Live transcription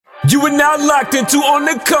You are now locked into On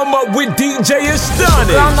the Come Up with DJ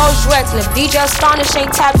Astonish. Girl knows Rex, and if DJ Astonish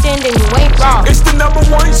ain't tapped in, then you ain't wrong. It's the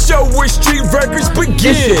 #1 show where street records begin.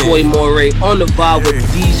 This your boy Moray on the vibe with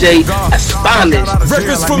DJ Astonish.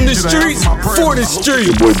 Records from the streets for the streets.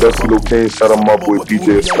 Your boy Dusty King, shout out my boy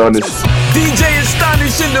DJ Astonish. DJ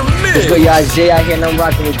Astonish in the mix. Let's go, y'all. Jay out here and I'm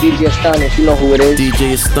rocking with DJ Astonish. You know who it is.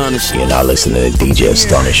 DJ Astonish. You're not listening to DJ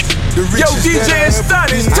Astonish. Yo, DJ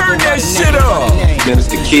Astonish, turn that shit up. Man, it's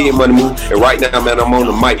the Kid Money Move, and right now, man, I'm on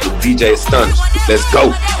the mic with DJ Astonish. Let's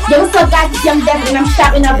go. Yo, what's up, guys? It's Young Devin, and I'm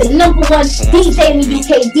shouting out the #1 DJ in the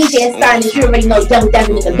UK, DJ Astonish. You already know Young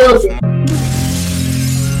Devin in the building.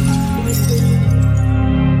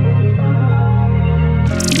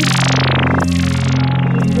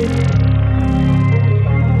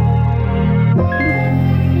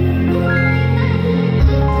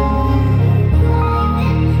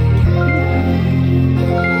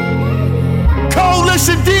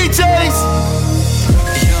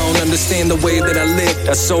 The way that I live,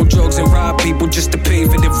 I sold drugs and robbed people just to pay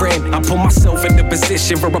for the rent. I put myself in the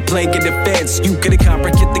position where I play in defense. You couldn't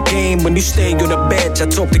comprehend the game when you stay on the bench. I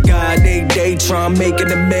talk to God every day, try and make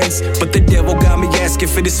an amends, but the devil got me asking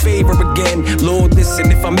for this favor again. Lord,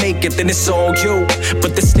 listen, if I make it, then it's all you.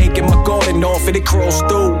 But the snake in my garden, off and it crawls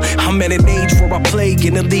through. I'm at an age where I play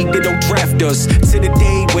in a league that don't draft us. To the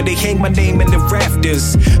day where they hang my name in the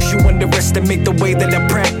rafters. You underestimate the way that I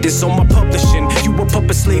practice on my publishing. You a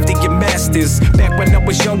puppet slave to your masters. Back when I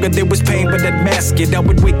was younger, there was pain, but I'd mask it. I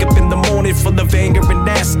would wake up in the morning full of anger and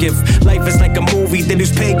ask if life is like a movie, then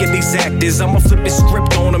who's paying these actors? I'ma flip the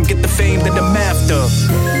script on them, get the fame that I'm after.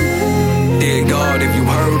 Dear God, if you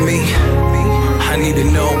heard me, I need to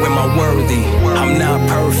know, am I worthy? I'm not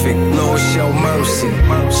perfect, Lord, show mercy.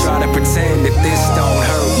 Try to pretend that this don't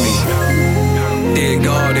hurt me. Dear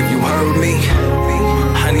God, if you heard me,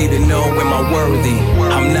 I need to know, am I worthy?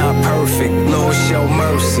 I'm not perfect, Lord, show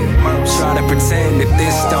mercy. Try to pretend that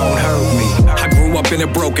this don't hurt me. I grew up in a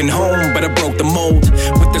broken home, but I broke the mold.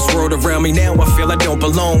 With this world around me now, I feel I don't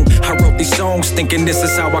belong. I wrote these songs thinking this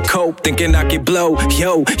is how I cope, thinking I could blow.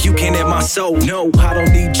 Yo, you can't have my soul. No, I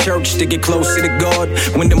don't need church to get closer to God.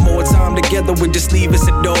 When the more time together, we just leave us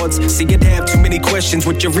at odds. See, you'd have too many questions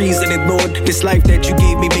with your reasoning, Lord. This life that you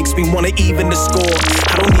gave me makes me wanna even the score.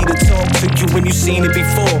 I don't need to talk to you when you've seen it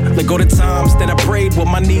before. Like all the times that I prayed with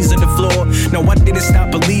my knees on the floor. No, I didn't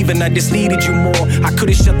stop believing, I just needed you more. I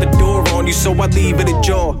could've shut the door on you, so I leave it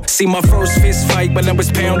ajar. See, my first fist fight when I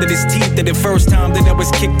was pounding his teeth. And the first time that I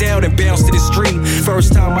was kicked out and bounced to the street.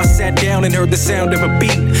 First time I sat down and heard the sound of a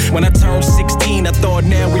beat. When I turned 16, I thought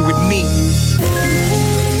now we would meet.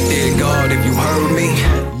 Dear God, if you heard me.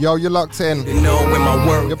 Yo, you're locked in. You know when my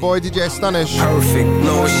work. Your boy DJ Astonish. Perfect,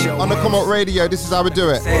 Lord, show on the Come Up Radio, this is how we do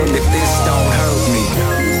it. And if this don't hurt me.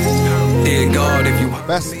 Dear God, if you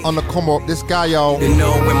best on the Come Up, this guy, yo. You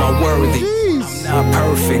know when my worthy. Jeez. I'm not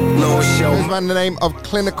perfect, Lord, show this man the name of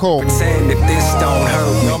Clinical. Pretend that this don't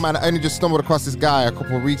hurt me. Yo, man, I only just stumbled across this guy a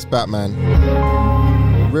couple of weeks back, man.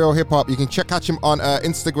 Real hip hop. You can catch him on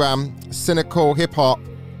Instagram, Cynical Hip Hop.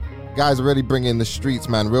 Guys are really bringing the streets,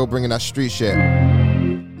 man. Real bringing that street shit.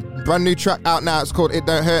 Brand new track out now. It's called It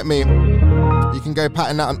Don't Hurt Me. You can go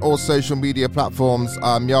patting that on all social media platforms.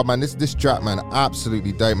 Yo, man, this track, man,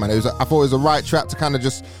 absolutely dope, man. I thought it was the right track to kind of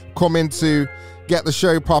just come into, get the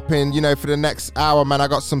show popping, you know, for the next hour, man. I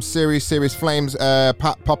got some serious flames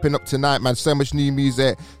popping up tonight, man. So much new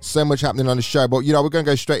music, so much happening on the show. But, you know, we're going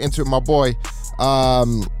to go straight into it, my boy.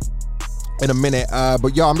 In a minute,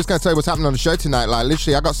 but yo, I'm just gonna tell you what's happening on the show tonight. Like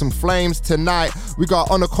literally, I got some flames tonight. We got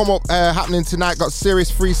On the Come Up happening tonight. Got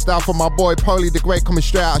serious freestyle from my boy Polly the Great coming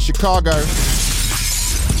straight out of Chicago.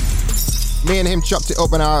 Me and him chopped it up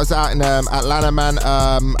when I was out in Atlanta, man.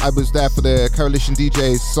 I was there for the Coalition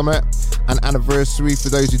DJs Summit and anniversary. For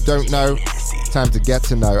those who don't know, time to get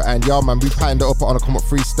to know. And yo, man, we patterned it up on a Come Up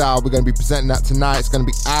freestyle. We're going to be presenting that tonight. It's going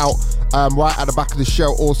to be out right at the back of the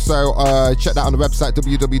show. Also, check that on the website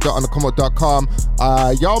www.onthecomeup.com.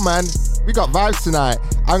 Yo, man, we got vibes tonight.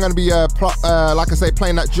 I'm going to be like I say,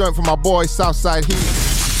 playing that joint for my boy Southside Heat.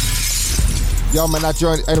 Yo, man, that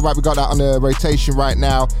joint, anyway, we got that on the rotation right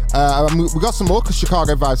now. We got some more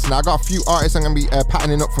Chicago vibes tonight. I got a few artists I'm going to be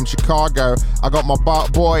patterning up from Chicago. I got my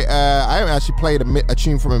boy, I haven't actually played a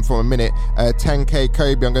tune from him for a minute. 10K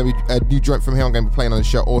Kobe, I'm going to be a new joint from him. I'm going to be playing on the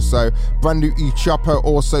show also. Brand new E-Chopper,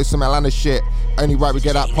 also some Atlanta shit. Only right, we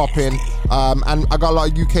get that popping. And I got a lot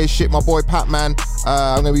of UK shit. My boy Patman,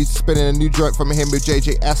 I'm going to be spinning a new joint from him with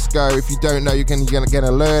JJ Esco. If you don't know, you're going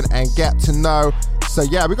to learn and get to know. So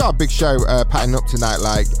yeah, we got a big show patting up tonight.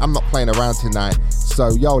 Like, I'm not playing around tonight.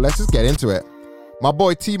 So yo, let's just get into it. My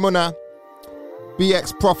boy T Munna,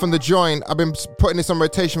 BX Prof on the joint. I've been putting this on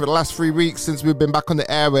rotation for the last 3 weeks since we've been back on the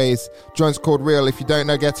airways. Joint's called Real. If you don't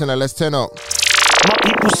know, get in there. Let's turn up. My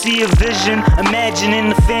people see a vision, imagining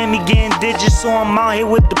the family getting digits. So I'm out here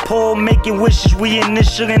with the poor, making wishes. We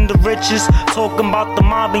initial in the riches. Talking about the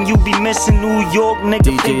mob and you be missing New York,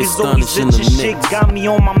 nigga. DJ Fingers always Astonish in the itching. Shit mix. got me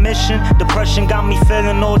on my mission. Depression got me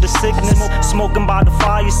feeling all the sickness. Smoking by the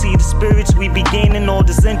fire, see the spirits. We be gaining all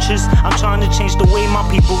this interest. I'm trying to change the way my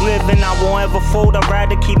people living. I won't ever fold, I'd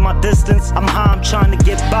rather keep my distance. I'm high, I'm trying to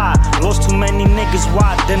get by. Lost too many niggas,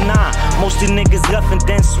 why deny? Most of niggas left and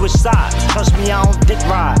then switch sides. Trust me, I don't dick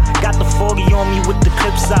ride. Got the 40 on me with the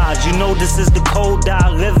clip size. You know this is the code that I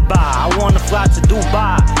live by. I wanna fly to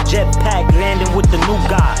Dubai. Jetpack landing with the new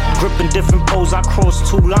guy. Gripping different poles, I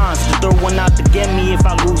cross 2 lines. The third one out to get me if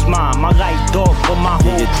I lose mine. My light dark, but my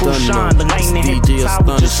whole crew shine. The lightning hit the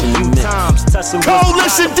tower just a few times.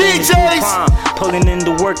 Coalition DJs! Pulling in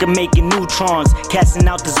the work and making neutrons. Casting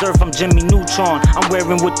out this earth, I'm Jimmy Neutron. I'm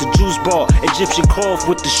wearing with the juice bar. Egyptian cloth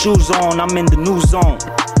with the shoes on. I'm in the new zone.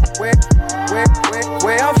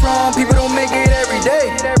 Where I'm from, people don't make it every day.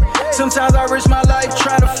 Sometimes I risk my life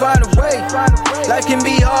trying to find a way. Life can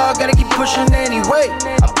be hard, gotta keep pushing anyway.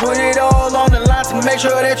 I put it all on the line to make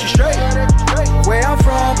sure that you're straight. Where I'm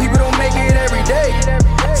from, people don't make it every day.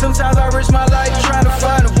 Sometimes I risk my life trying to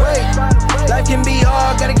find a way. Life can be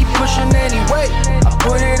hard, gotta keep pushing anyway. I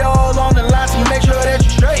put it all on the line to make sure that you're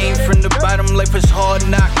straight. Came from the bottom, life is hard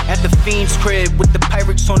knock. At the Fiend's crib with the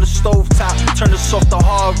Pyrex on the stove top. Turn this off the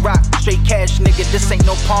hard rock. Straight cash, nigga, this ain't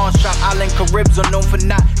no pawn shop. Island Caribs are known for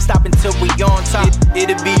not stopping till we on top.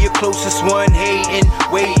 It'll be your closest one, hating,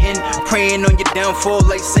 waiting, praying on your downfall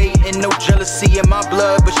like Satan. No jealousy in my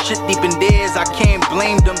blood, but shit deep in theirs, I can't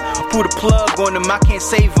blame them. Pull the plug on them, I can't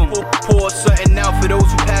save them. Pour something out for those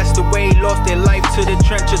who passed away, lost their life to the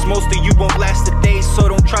trenches. Most of you won't last a day, so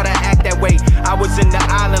don't try to act that way. I was in the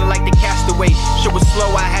island like the castaway. Shit was slow,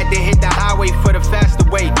 I had to hit the highway for the faster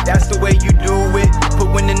way. That's the way you do it. Put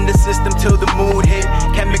one in the system till the mood hit.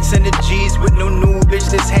 Can't mix energies with no new bitch.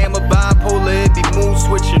 This hammer bipolar, it be mood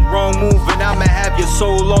switching. Wrong move and I'ma have your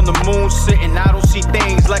soul on the moon sitting. I don't see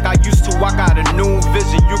things like I used to, I got a new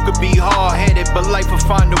vision. You could be hard-headed, but life will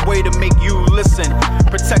find a way to make you listen.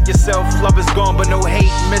 Protect yourself, love is gone but no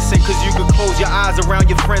hate missing. Cause you could close your eyes around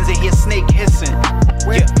your friends and hear snake hissing.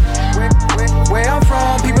 Where I'm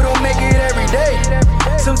from, people don't make it every day.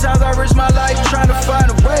 Sometimes I risk my life trying to find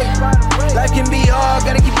a way. Life can be hard,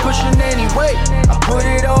 gotta keep pushing anyway. I put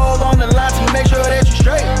it all on the line to make sure that you're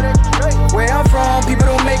straight. Where I'm from, people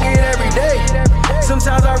don't make it every day.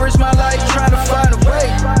 Sometimes I risk my life trying to find a way.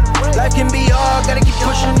 Life can be hard, gotta keep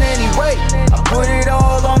pushing anyway. I put it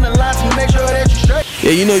all on the line to make sure that you're straight.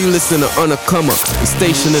 Yeah, you know you listen to Onna, the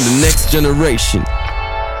station of the next generation.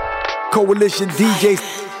 Coalition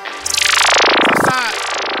DJs.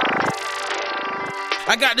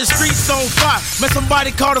 I got the streets on fire. Met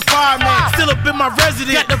somebody called a fireman. Still up in my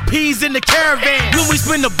residence. Got the peas in the caravan. When we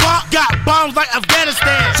spin the block, got bombs like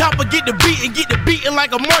Afghanistan. Chopper get the beat and get the beating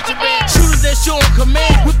like a marching band. Shooters that show on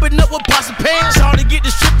command. Whipping up with pots and pans. Shawty get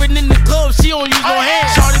the stripping in the club. She don't use no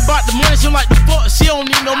hands. Shawty bought the money. She don't like the fuck. She don't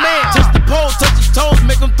need no man. Touch the pole, touch his toes.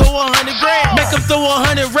 Make him throw 100 grand. Make him throw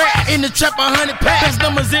 100 racks. In the trap, 100 packs. Best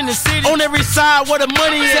numbers in the city. On every side where the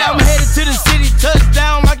money is. I'm headed to the city.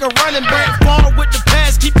 Touchdown like a running back. Ball with the pass.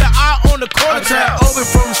 Keep the eye on the quarter. I trap open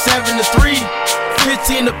from 7 to 3.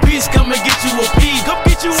 15 a piece, come and get you a piece. Come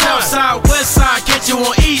get you one. South side, west side, catch you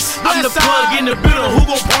on east. I'm the plug in the middle, who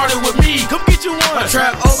gon' party with me? Come get you one. I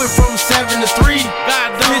trap open from 7 to 3.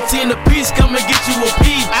 15 a piece, come and get you a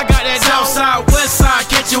piece. I got that south side, west side,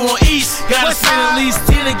 catch you on east. Gotta spend at least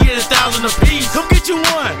 10 to get 1,000 a piece. Come get you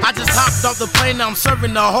one. I just hopped off the plane, now I'm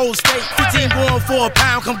serving the whole state. 15 going for a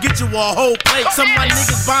pound, come get you a whole plate. Some of my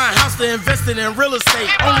niggas buying house, they investing in real estate.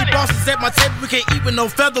 Only bosses at my table, we can't eat with no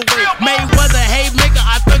featherweight. Mayweather, haymaker,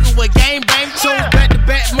 I figure with game bang. Shows back to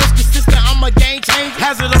back, most consistent, I'm a game changer.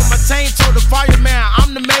 Hazard on my chain, told the fireman,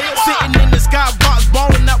 I'm the mayor. Sitting in the skybox,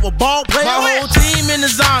 balling out with ball players. My whole team in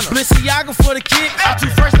designer, Balenciaga for the kick. I'm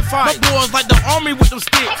too fresh to fight. My boys like the army with them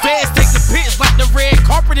sticks. Feds take the pits like the red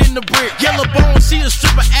carpet in the brick. Yellow bone, she a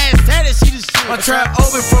stripper, ass tatted, she the shit. My trap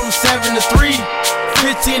open from 7 to 3.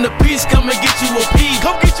 15 a piece, come and get you a piece.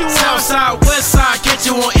 Come get you one. South side, west side, catch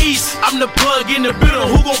you on east. I'm the plug in the middle,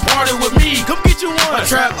 who gon' party with me? Come get you one. My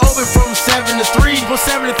trap open from 7 to 3. From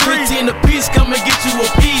 7 to 3. 15 a piece, come and get you a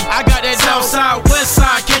piece. I got that south side, west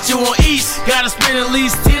side, catch you on east. Gotta spend at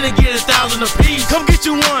least 10 to get 1,000 a piece. Come get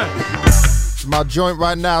you one. My joint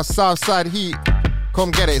right now, Southside Heat.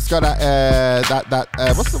 Come get it. It's got that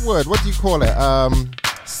what's the word? What do you call it?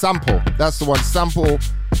 Sample. That's the one. Sample.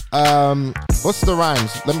 What's the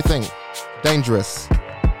rhymes? Let me think. Dangerous.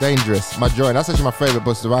 My joint. That's actually my favorite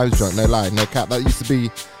Busta Rhymes joint. No lie, no cap. That used to be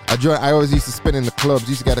a joint I always used to spin in the clubs.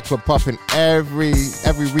 Used to get the club popping every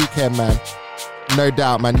weekend, man. No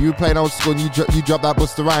doubt, man. You playing old school and you drop that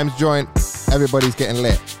Busta Rhymes joint, everybody's getting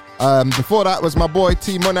lit. Before that was my boy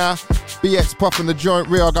T Onna, BX Puff in the joint.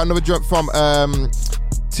 Real, I got another joint from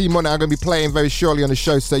T Onna I'm going to be playing very shortly on the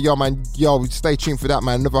show. So, yo, stay tuned for that,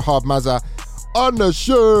 man. Another hard mazza on the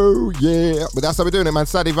show, yeah. But that's how we're doing it, man.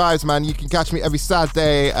 Saturday Vibes, man. You can catch me every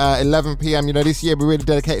Saturday, 11 p.m. You know, this year we're really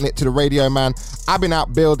dedicating it to the radio, man. I've been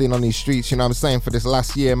out building on these streets, you know what I'm saying, for this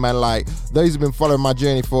last year, man. Like, those who've been following my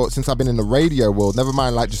journey since I've been in the radio world, never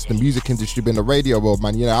mind, like, just the music industry, but in the radio world,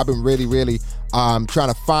 man. You know, I've been really trying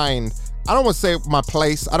to find, I don't want to say my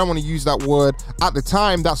place. I don't want to use that word. At the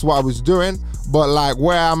time, that's what I was doing. But, like,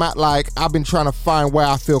 where I'm at, like, I've been trying to find where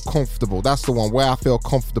I feel comfortable. That's the one, where I feel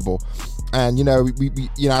comfortable. And, you know, we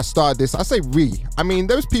I started this. I say I mean,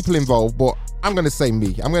 there's people involved, but I'm going to say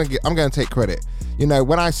me. I'm going to take credit. You know,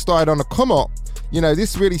 when I started on the come up, you know,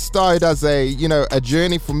 this really started as a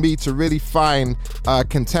journey for me to really find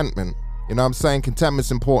contentment. You know what I'm saying?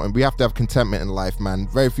 Contentment's important. We have to have contentment in life, man.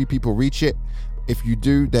 Very few people reach it. If you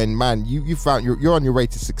do, then, man, you found you're on your way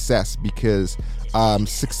to success, because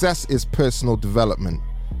success is personal development.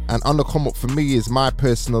 And on the come up for me is my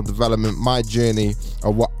personal development, my journey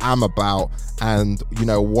of what I'm about, and, you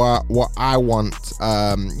know, what I want,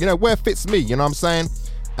 you know, where it fits me, you know what I'm saying?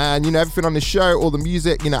 And, you know, everything on the show, all the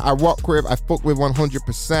music, you know, I rock with, I fuck with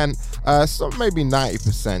 100%, some maybe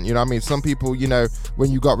 90%, you know what I mean? Some people, you know,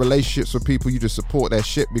 when you got relationships with people, you just support their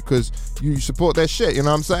shit because you support their shit, you know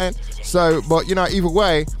what I'm saying? So, but, you know, either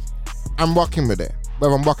way, I'm rocking with it.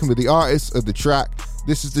 Whether I'm rocking with the artist or the track,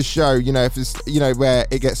 this is the show, you know, if it's, you know, where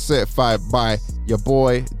it gets certified by your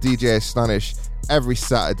boy, DJ Astonish, every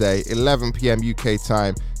Saturday, 11 p.m. UK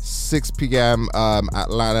time, 6 p.m.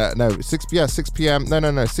 Atlanta, no, 6 p.m.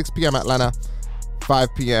 Atlanta,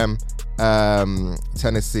 5 p.m.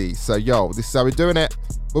 Tennessee. So, yo, this is how we're doing it.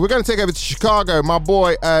 But we're going to take over to Chicago. My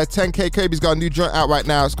boy, 10K Kobe's got a new joint out right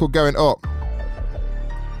now. It's called Going Up.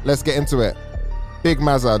 Let's get into it. Big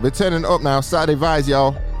Mazza. We're turning up now. Saturday Vibes,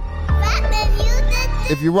 y'all.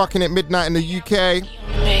 If you're rocking it midnight in the UK,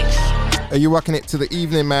 are you rocking it to the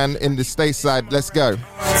evening, man, in the stateside? Let's go.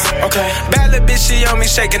 Okay, bad little bitch, she on me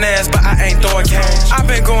shaking ass, but I ain't throwing cash. I've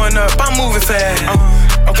been going up, I'm moving fast.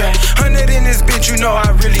 Okay, 100 in this bitch, you know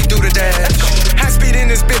I really do the dash. High speed in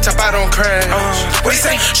this bitch, I don't crash. What he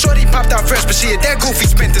say? Shorty popped out fresh, but she had that goofy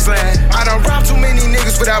spent this land. I done robbed too many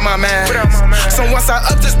niggas without my mask. So once I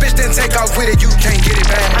up this bitch, then take off with it, you can't get it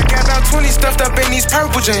back. I got about 20 stuffed up in these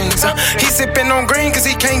purple jeans. He sipping on green cause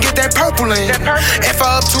he can't get that purple in. If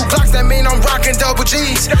I up 2 Glocks, that mean I'm rocking double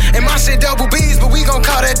G's. And my shit double B's, but we gon'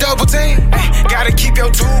 call that double team. Gotta keep your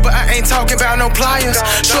tool, but I ain't talking about no pliers.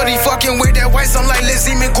 Shorty fucking with that white, some like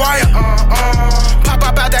Lizzie McGuire. Pop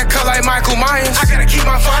up out that cut like Michael Myers. I gotta keep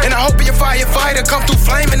my fire, and I hope your firefighter come through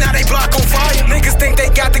flame, and now they block on fire. Niggas think they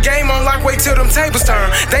got the game on lock, wait till them tables turn.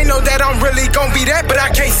 They know that I'm really gon' be that, but I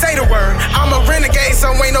can't say the word. I'm a renegade,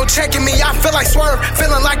 so ain't no checking me. I feel like Swerve,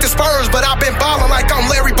 feeling like the Spurs, but I've been ballin' like I'm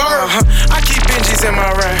Larry Bird. I keep Benjis in my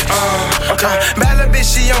rack. Okay, bad little bitch,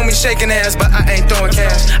 she on me shaking ass, but I ain't throwing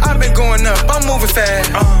cash. I've been going up, I'm moving fast.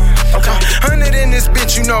 Okay, 100 in this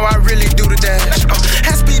bitch, you know I really do the dash.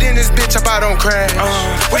 High speed in this bitch, I don't crash.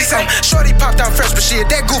 What he say? Shorty popped out fresh, but she had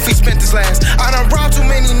that goofy spent this last. I done robbed too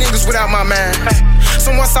many niggas without my mask.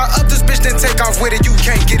 So once I up this bitch, then take off with it, you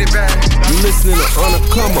can't get it back. You listening to Onna,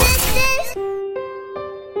 come on.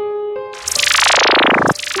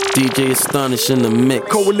 DJ Astonish in the mix.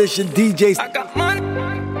 Coalition DJs. I got money.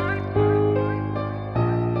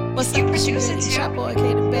 What's up, producer? It's your boy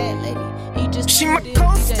K, the bad lady. He just she my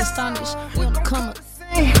DJ Astonish. We on the come up.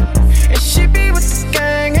 And she be with the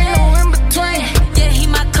gang, ain't no in between. Yeah, he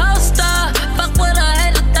my co-star. Fuck with her,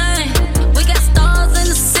 had a thing. We got stars in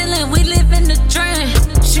the ceiling, we live in the dream.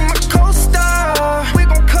 She my co-star, we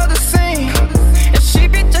gon' cut the scene. And she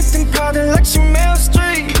be just powder like she Meryl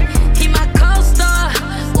Streep. He my co-star,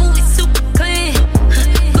 ooh, we super clean.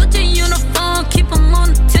 Gucci uniform, keep him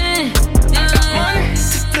on the 10. I got money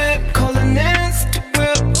to flip, callin' nails to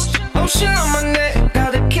whip. Ocean on my neck,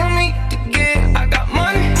 gotta kill me to get. I got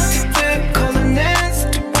money to flip, callin' nails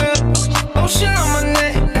to whip. Ocean on my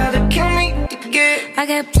neck, gotta kill me to get. I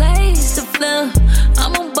got plays to flip.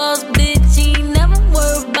 I'm a boss bitch, he ain't never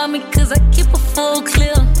worry about me cause I keep a full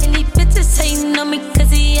clip. And these bitches hating on me cause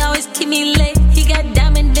he always keep me late. He got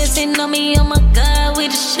diamond dancing on me, oh my god, we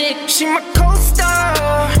the shit. She my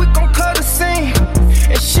co-star, we gon' cut the scene.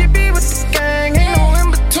 And she be with the gang, ain't no in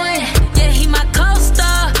between. Yeah, he my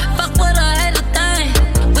co-star, fuck with her, had a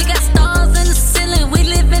thing. We got stars in the ceiling, we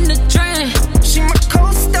live in the dream.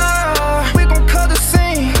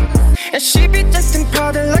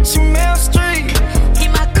 like she Meryl Streep. He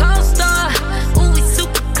my co-star, ooh, we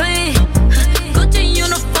super clean. Gucci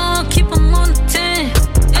uniform, keep him on the 10.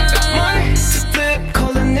 Money to flip,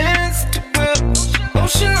 calling in to whip.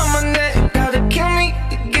 Lotion on my neck, gotta kill me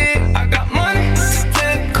to get. I got money to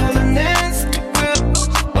flip, calling in to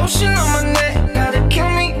whip. Lotion on my neck, gotta kill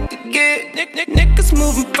me to get. Niggas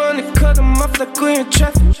moving funny, cut them off like we in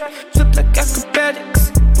traffic. Flip like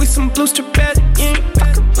acrobatics, we some blue strapadic. Yeah,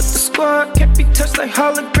 fucking with the squad, can't be touched like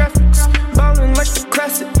holographics. Ballin' like the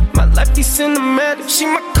classic, my life be cinematic. She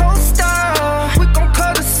my co-star, we gon'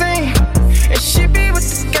 cut the scene. And she be with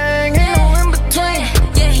the gang, ain't no in between.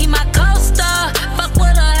 Yeah, he my co-star, fuck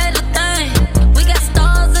with her head of thing. We got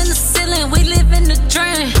stars in the ceiling, we live in the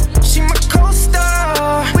dream. She my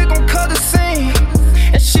co-star, we gon' cut the scene.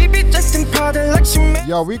 And she be dressed in powder like she made.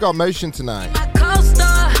 Yo, we got motion tonight.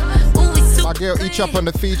 I get each up on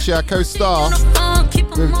the feature, co-star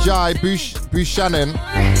with Jai Buchanan.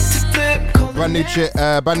 Brand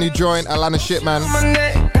new joint, Atlanta shit, man.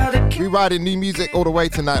 We riding new music all the way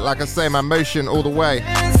tonight, like I say, man, motion all the way.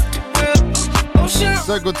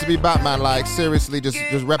 So good to be back, man, like seriously, just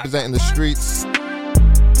representing the streets.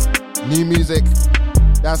 New music,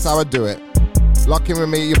 that's how I do it. Lock in with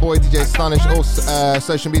me, your boy DJ Astonish, all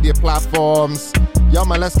social media platforms. Yo,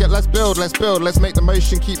 man, let's build, let's make the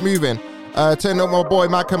motion keep moving. Turn up my boy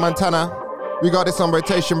Michael Montana. We got this on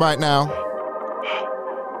rotation right now.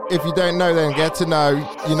 If you don't know, then get to know.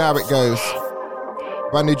 You know how it goes.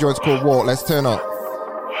 Brand new joint's called Walk. Let's turn up.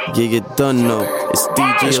 Yeah, you done know. It's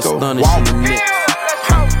DJ Astonish in the mix.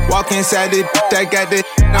 Walk inside it, I got it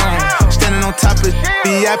on. Standing on top of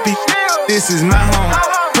VIP. This is my home.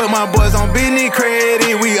 Put my boys on business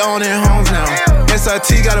credit. We own it homes now.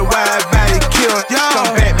 SRT got a wide body, kill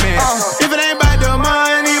some Batman. If it ain't about the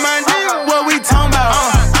money, my nigga, what we talking about?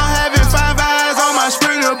 I'm having 5 eyes on my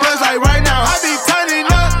Springer bus like right now. I be turning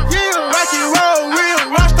up, yeah, rock and roll, real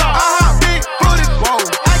rockstar. Big booty, whoa,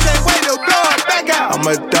 I can't wait to blow it back out. I'm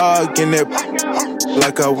a dog in that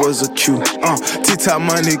like I was a Q. T-top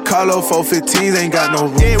money, Carlo 415s ain't got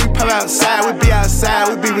no room. Yeah, we pop outside, we be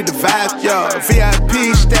outside, we be with the vibes, yo.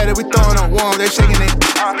 VIP status, we throwing on warm, they shaking it.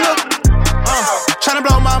 Tryna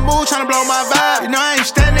blow my mood, tryna blow my vibe. You know I ain't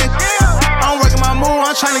standing. I'm working my move,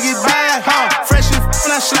 I'm tryna get back. Fresh and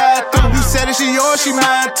when I slide through. You said that she yours, she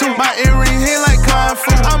mine too. My earring hit like Kung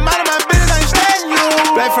Fu. I'm out of my business, I ain't standing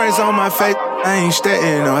you. Black frames on my face, I ain't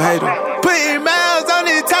standing no hater. Putting miles on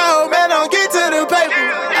this toe, man, don't get to the paper.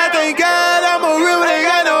 I thank God I'm a real, ain't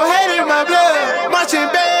got no hate in my blood. Marching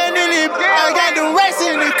band in it, I got the racks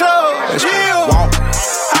in the club.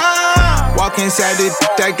 Walk inside it,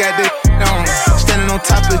 I got the on. Standing on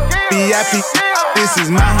top of VIP, this is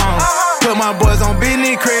my home. Put my boys on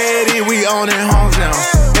business credit, we own it homes now.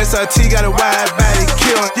 SRT got a wide body,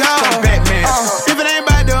 kill some Batman. If it ain't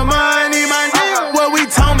about the money, my nigga, what we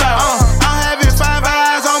talking about? I'm having 5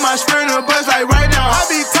 eyes on my Sprinter bus like right now. I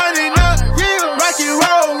be turning up, yeah, rock and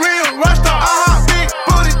roll, real rockstar. Big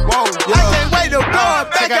booty, whoa, I can't wait to blow it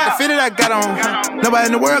back out. Check out the fit that I got on. Nobody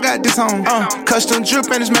in the world got this on. Custom drip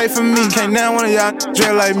and it's made for me. Can't now one of y'all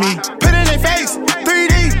drip like me. Put it in their face,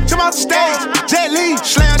 3D, jump off the stage. Jet Li,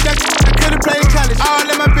 slam that. I could've played college. All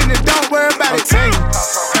in my business, don't worry about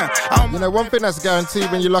it. You know, one thing that's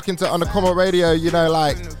guaranteed when you look into On The Come Up Radio, you know,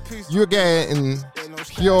 like, you're getting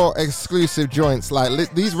pure exclusive joints.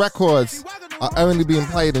 Like, these records are only being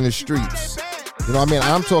played in the streets. You know what I mean?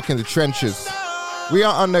 I'm talking the trenches. We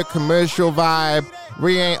aren't on no commercial vibe.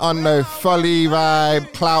 We ain't on no folly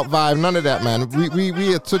vibe, clout vibe, none of that, man.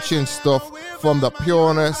 We are touching stuff from the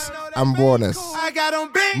pureness and rawness.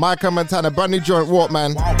 Michael Montana, brand new joint, Walk,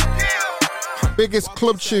 man. Biggest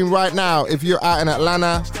club tune right now. If you're out in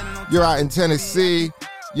Atlanta, you're out in Tennessee,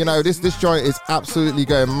 you know, this joint is absolutely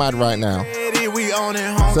going mad right now.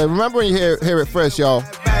 So remember when you hear it first, y'all.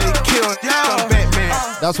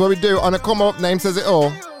 That's what we do. On the come up, name says it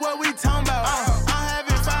all.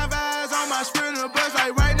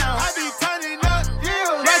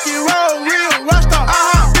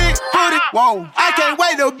 Whoa, I can't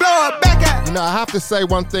wait to blow it back out. You know, I have to say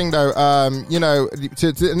one thing though, you know,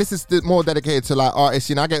 and this is more dedicated to like artists.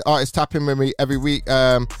 You know, I get artists tapping with me every week,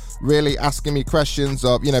 really asking me questions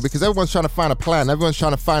of, you know, because everyone's trying to find a plan. Everyone's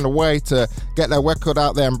trying to find a way to get their record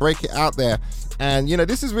out there and break it out there. And, you know,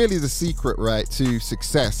 this is really the secret, right, to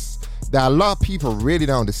success that a lot of people really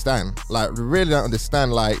don't understand. Like, really don't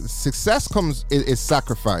understand. Like, success is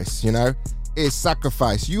sacrifice, you know? It's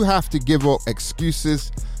sacrifice. You have to give up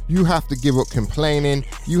excuses. You have to give up complaining.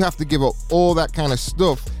 You have to give up all that kind of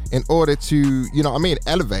stuff in order to, you know what I mean,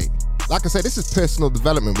 elevate. like I said, this is personal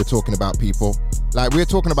development we're talking about, people. Like, we're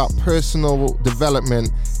talking about personal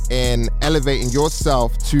development in elevating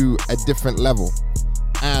yourself to a different level.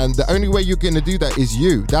 And the only way you're going to do that is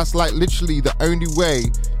you. That's like literally the only way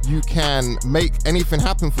you can make anything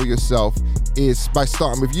happen for yourself is by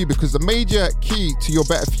starting with you, because the major key to your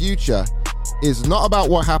better future is not about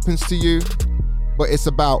what happens to you, but it's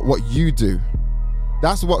about what you do.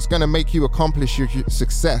 That's what's going to make you accomplish your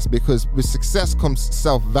success, because with success comes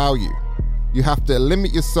self-value. You have to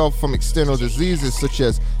limit yourself from external diseases such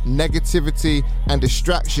as negativity and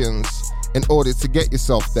distractions in order to get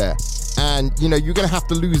yourself there. And you know, you're going to have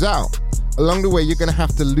to lose out. Along the way, you're going to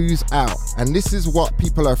have to lose out. And this is what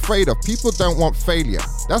people are afraid of. People don't want failure.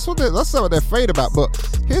 That's what they're afraid about. But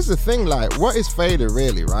here's the thing, like, what is failure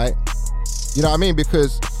really, right? You know what I mean?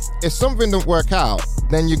 Because if something don't work out,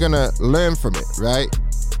 then you're going to learn from it, right?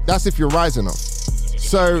 That's if you're rising up.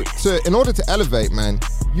 So in order to elevate, man,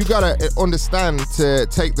 you got to understand to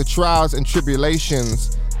take the trials and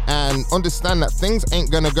tribulations and understand that things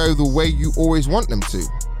ain't going to go the way you always want them to.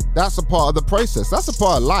 That's a part of the process. That's a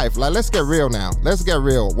part of life. Like, let's get real now. Let's get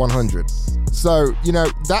real 100. So, you know,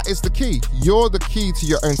 that is the key. You're the key to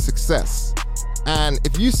your own success. And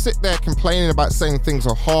if you sit there complaining about saying things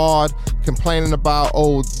are hard, complaining about,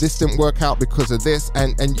 oh, this didn't work out because of this,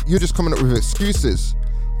 and you're just coming up with excuses,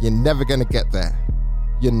 you're never going to get there.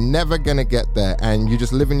 You're never going to get there. And you're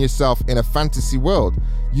just living yourself in a fantasy world.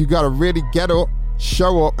 You got to really get up,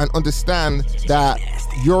 show up, and understand that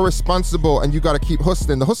you're responsible and you got to keep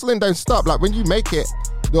hustling. The hustling don't stop. Like, when you make it,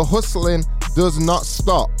 the hustling does not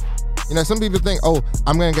stop. You know, some people think, oh,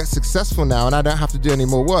 I'm going to get successful now and I don't have to do any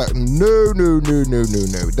more work. No.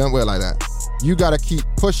 Don't work like that. You got to keep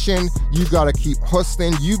pushing. You got to keep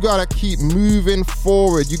hustling. You got to keep moving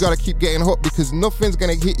forward. You got to keep getting hooked, because nothing's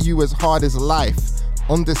going to hit you as hard as life.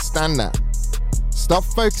 Understand that. Stop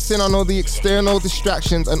focusing on all the external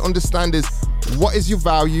distractions and understand what is your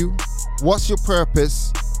value, what's your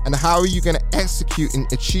purpose, and how are you going to execute in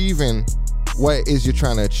achieving what it is you're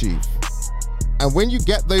trying to achieve. And when you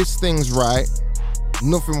get those things right,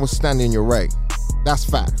 nothing will stand in your way. That's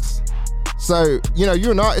facts. So, you know,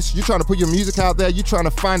 you're an artist, you're trying to put your music out there, you're trying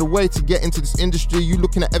to find a way to get into this industry, you're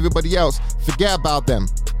looking at everybody else. Forget about them.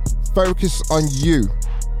 Focus on you.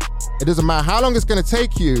 It doesn't matter how long it's going to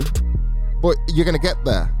take you, but you're going to get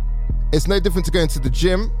there. It's no different to going to the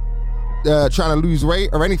gym, trying to lose weight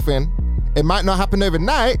or anything. It might not happen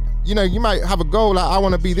overnight. You know, you might have a goal like, I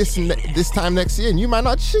want to be this time next year, and you might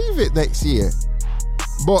not achieve it next year.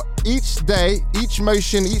 But each day, each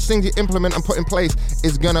motion, each thing you implement and put in place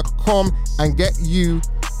is going to come and get you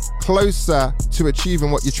closer to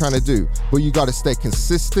achieving what you're trying to do. But you got to stay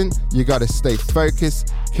consistent. You got to stay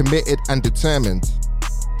focused, committed, and determined.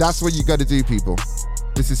 That's what you got to do, people.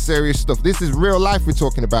 This is serious stuff. This is real life we're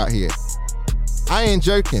talking about here. I ain't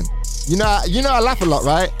joking. You know I laugh a lot,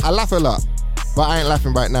 right? I laugh a lot. But I ain't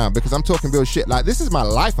laughing right now because I'm talking real shit. Like, this is my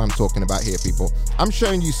life I'm talking about here, people. I'm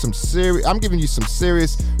giving you some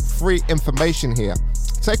serious free information here.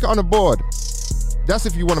 Take it on the board. That's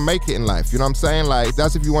if you want to make it in life. You know what I'm saying? Like,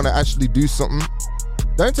 that's if you want to actually do something.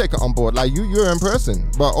 Don't take it on board. Like, you're in person.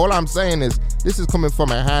 But all I'm saying is, this is coming from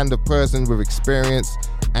a hand of person with experience.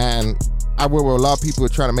 And I work with a lot of people who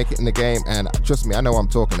are trying to make it in the game. And trust me, I know what I'm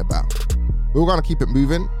talking about. We're going to keep it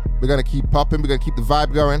moving. We're going to keep popping. We're going to keep the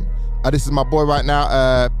vibe going. This is my boy right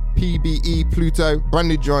now, PBE Pluto, brand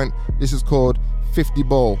new joint. This is called 50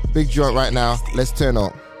 Ball. Big joint right now. Let's turn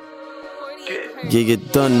up. Yeah, you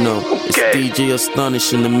done know. It's DJ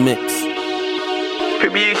Astonish in the mix.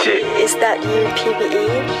 PBE shit. Is that you,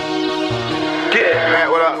 PBE? Yeah, right,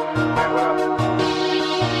 what up?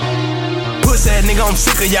 Ass nigga, I'm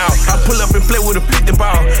sick of y'all. I pull up and play with a 50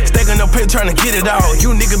 ball. Stacking up here trying to get it all.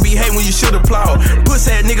 You nigga be hating when you should applaud.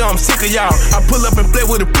 Pussy ass nigga, I'm sick of y'all. I pull up and play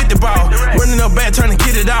with a 50 ball. Running up back trying to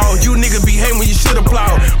get it all. You nigga be hating when you should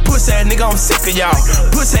applaud. Pussy ass nigga, I'm sick of y'all.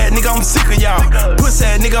 Pussy ass nigga, I'm sick of y'all. Pussy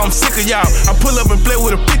ass nigga, I'm sick of y'all. I pull up and play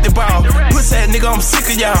with a 50 ball. Pussy ass nigga, I'm sick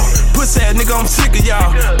of y'all. Pussy ass nigga, I'm sick of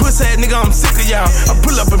y'all. Pussy ass nigga, I'm sick of y'all. I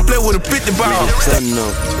pull up and play with a 50 ball.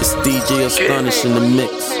 It's DJ Astonish in the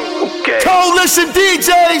mix. Coalition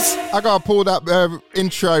DJs. I gotta pull that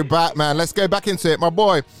intro back, man. Let's go back into it. My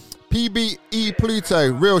boy, PBE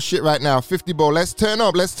Pluto, real shit right now. 50 ball. Let's turn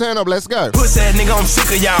up. Let's go. Pussy ass nigga, I'm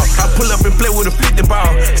sick of y'all. I pull up and play with a 50 ball.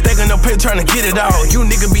 Stacking up here trying to get it all. You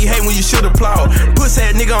nigga be hating when you should applaud. Pussy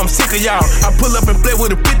ass nigga, I'm sick of y'all. I pull up and play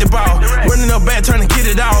with a 50 ball. Running up back trying to get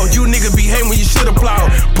it all. You nigga be hating when you should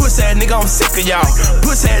applaud. Pussy ass nigga, I'm sick of y'all.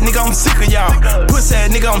 Pussy ass nigga, I'm sick of y'all. Pussy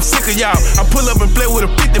ass nigga, I'm sick of y'all. I pull up and play with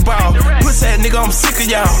a 50 ball. Pussy ass nigga, I'm sick of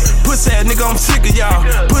y'all. Pussy ass nigga, I'm sick of y'all.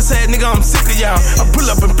 Pussy ass nigga, I'm sick of y'all. I pull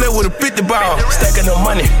up and play with with a 50 ball. Stacking no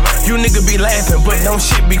money. You nigga be laughing, but don't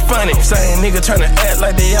shit be funny. Same nigga tryna act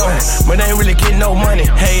like they own, but they ain't really getting no money.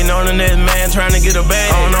 Hating on the next man trying to get a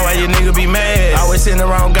bag. I don't know why you nigga be mad. Always sitting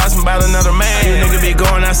around gossiping about another man. You nigga be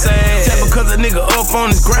going outside. Just because a nigga up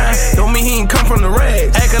on his grind, don't mean he ain't come from the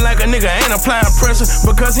rags. Acting like a nigga ain't applying pressure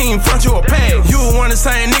because he ain't front you a peg. You one the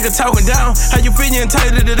same nigga talking down. How you feel you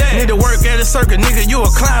entitled to that? Need to work at a circuit, nigga, you a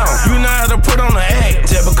clown. You know how to put on an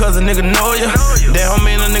act. Just because a nigga know you, that don't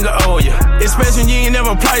mean a nigga owe you. Especially when you ain't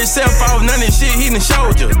never apply yourself off none of this shit he done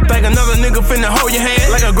showed you. Think another nigga finna hold your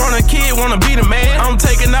hand like a grown-up kid wanna be the man. I'm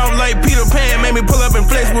taking off like Peter Pan, made me pull up and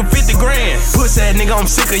flex with 50 grand. Puss that nigga, I'm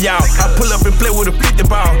sick of y'all. I pull up and play with a 50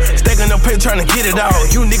 ball. Stacking up pay trying to get it all.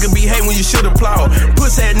 You nigga be hating when you should applaud.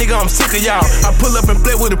 Puss that nigga, I'm sick of y'all. I pull up and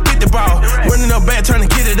play with a 50 ball. Running up bad trying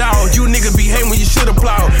to get it all. You nigga be hating when you should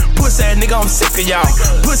applaud. Puss that nigga, I'm sick of y'all.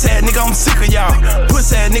 Puss that nigga, I'm sick of y'all.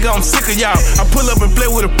 Puss that nigga, I'm sick of y'all. I pull up and play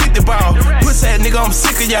with a 50 ball. Puss that nigga, I'm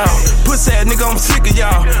sick of y'all. Puss that nigga, I'm sick of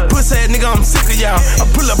y'all. Puss that nigga, I'm sick of y'all. I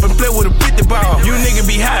pull up and play with a 50 ball. You nigga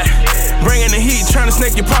be hot, bringing the heat, trying to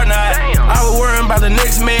snake your partner out. I was worrying about the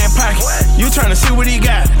next man pocket. You trying to see what he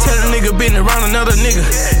got. Tell a nigga been around another nigga.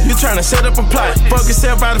 You trying to set up a plot. Fuck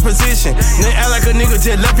yourself out of position. Then act like a nigga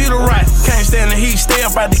just left you to rot. Can't stand the heat, stay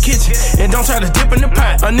up out the kitchen. And don't try to dip in the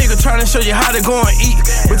pot. A nigga trying to show you how to go and eat,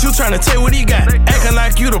 but you trying to tell what he got. Acting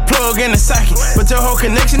like you the plug in the socket, but your whole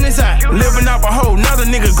connection is out. Living off a whole nother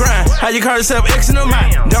nigga grind. How you call yourself Xing them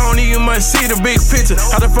out? Don't even much see the big picture.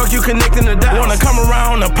 How the fuck you connecting the dots? Wanna come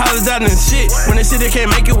around apologizing and shit when they say they can't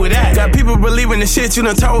make it with that. Got people believing the shit you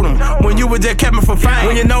done told them when you were just capping for fame.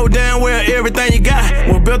 When you know damn well everything you got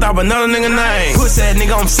was built off another nigga name. Puss that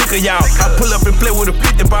nigga, I'm sick of y'all. I pull up and play with a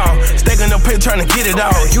 50 ball. Stacking up pay trying to get it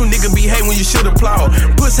all. You nigga be hating when you should applaud.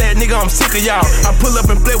 Puss that nigga, I'm sick of y'all. I pull up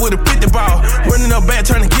and play with a 50 ball. Running up bad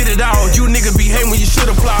trying to get it all. You nigga be hating when you should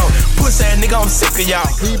applaud. Puss that nigga, I'm sick of y'all.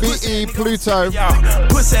 PBE Pluto.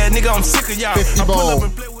 Puss that nigga, I'm sick of y'all. 50 ball.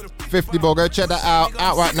 50 ball. Go check that out.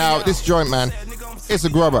 Out right now. This joint, man. It's a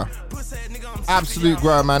grubber. Absolute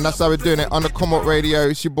grubber, man. That's how we're doing it on the Come Up Radio.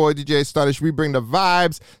 It's your boy DJ Astonish. We bring the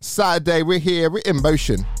vibes. Saturday, we're here. We're in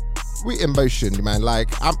motion. We're in motion, man. Like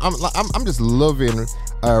I'm just loving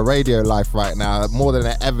radio life right now more than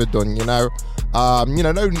I ever done. You know,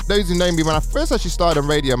 those who know me, when I first actually started on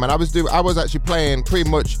radio, man, I was actually playing pretty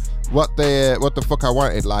much what the fuck I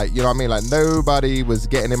wanted. Like, you know what I mean? Like, nobody was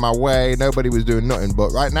getting in my way. Nobody was doing nothing.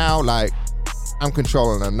 But right now, like, I'm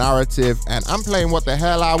controlling the narrative and I'm playing what the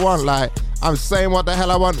hell I want. Like, I'm saying what the hell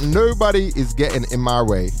I want. Nobody is getting in my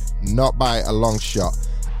way. Not by a long shot.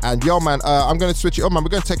 And yo, man, I'm going to switch it up, man. We're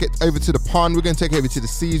going to take it over to the pond. We're going to take it over to the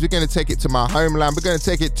seas. We're going to take it to my homeland. We're going to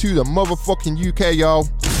take it to the motherfucking UK, yo.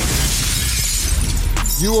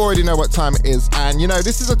 You already know what time it is. And, you know,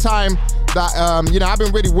 this is a time that, I've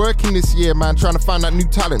been really working this year, man, trying to find that new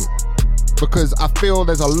talent. Because I feel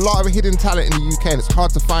there's a lot of hidden talent in the UK and it's hard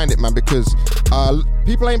to find it, man, because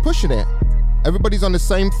people ain't pushing it. Everybody's on the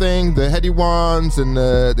same thing, the heady ones and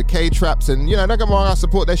the K-traps, and, you know, don't get me wrong, I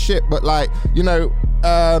support their shit, but, like, you know,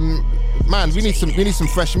 man, we need some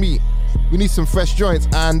fresh meat. We need some fresh joints,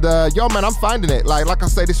 and yo, man, I'm finding it. Like I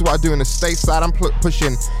say, this is what I do in the stateside. I'm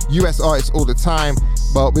pushing US artists all the time,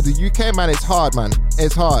 but with the UK, man, it's hard, man.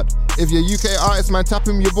 It's hard. If you're a UK artist, man, tap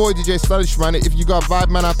in your boy DJ Astonish, man. If you got a vibe,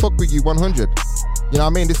 man, I fuck with you 100. You know what I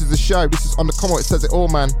mean? This is the show. This is on the Come On, it says it all,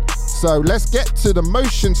 man. So let's get to the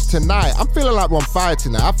motions tonight. I'm feeling like we're on fire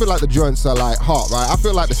tonight. I feel like the joints are like hot, right? I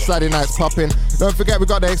feel like the Saturday night's popping. Don't forget, we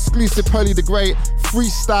got the exclusive Polly the Great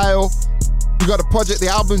freestyle. We got a project, the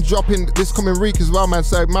album's dropping this coming week as well, man.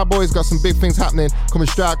 So my boy's got some big things happening coming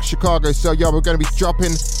straight out of Chicago. So yo, we're going to be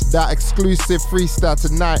dropping that exclusive freestyle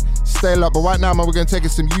tonight. Stay locked. But right now, man, we're going to take it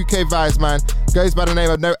some UK vibes, man. Goes by the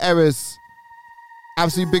name of No Errors.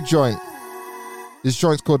 Absolute big joint. This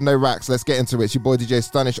joint's called No Racks. Let's get into it. It's your boy DJ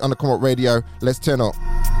Astonish on the Come Up Radio. Let's turn up.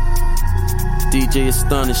 DJ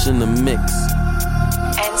Astonish in the mix.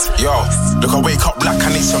 Yo, look, I wake up black,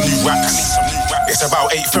 I need some new racks. It's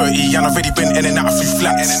about 8:30 and I've already been in and out a few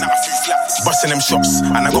flats. Busting them shots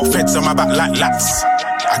and I got feds on my back like laps.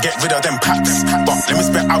 I get rid of them packs, but let me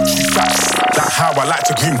spit out 2 facts. That's how I like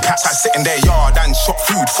to groom cats. I sit in their yard and shop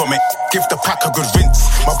food from it. Give the pack a good rinse.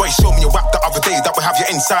 My boy showed me a whack the other day that will have your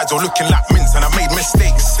insides all looking like mince. And I made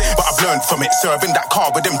mistakes, but I've learned from it. So I've been that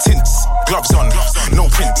car with them tints. Gloves on, no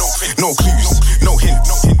prints, no clues, no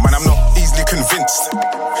hints. Man, I'm not easily convinced.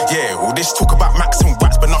 Yeah, all this talk about max and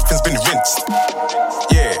wax, but nothing's been rinsed.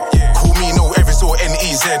 Yeah, call me No Errors or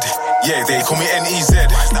N-E-Z. Yeah, they call me N-E-Z.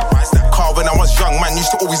 Car when I was was young, man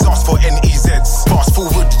used to always ask for NEZs. Fast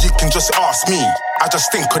forward, you can just ask me. I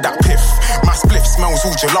just think of that piff. My spliff smells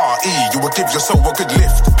all gelati. You will give your soul a good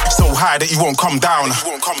lift. So high that you won't come down.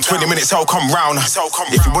 20 minutes, I'll come round.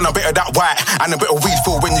 If you want a bit of that white and a bit of weed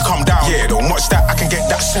feel when you come down. Yeah, don't watch that, I can get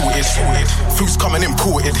that sorted. Food's coming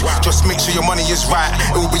imported. Just make sure your money is right.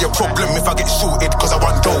 It will be a problem if I get shorted. Cause I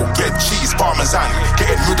want dough, bread, cheese, parmesan.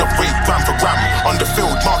 Getting rid of weight, gram for gram. On the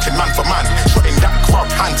field, marking man for man. Shotting that crop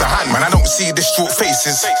hand to hand. Man, I don't see the short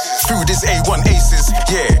faces. Food is A1 aces.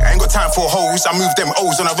 Yeah, I ain't got time for hoes. I move them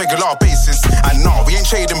O's on a regular basis. And no, we ain't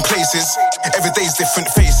trading places. Every day's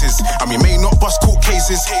different faces. And we may not bust court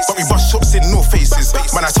cases, but we bust shots in no faces.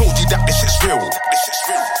 Man, I told you that this shit's real.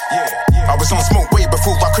 Yeah, I was on smoke way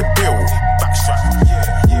before I could build.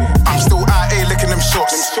 I'm still out here licking them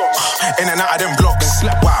shots. In and out of them blocks.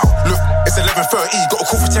 Wow, look, it's 11:30. Got a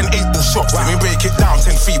call for 10 8-ball shots. Let me break it down,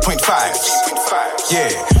 10 3.5. Yeah,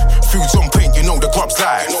 food's on point, you know the grub's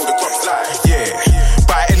live. Yeah,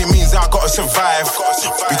 by any means I gotta survive.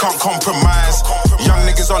 We can't compromise. Young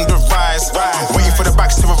niggas on the rise. Waiting for the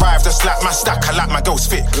bags to arrive. Just like my stack, I like my girls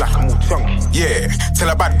fit. Yeah, tell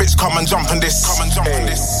a bad bitch come and jump on this.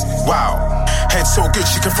 Wow, head so good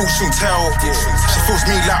she can fortune tell. She feels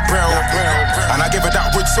me like Braille. And I give her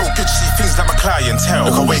that wood so good she feels like my clientele.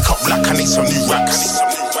 Look, I wake up black, I need some new racks.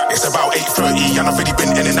 It's about 8:30 and I've already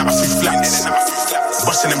been in and out of 3 flats.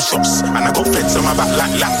 Busting them shots and I got feds on my back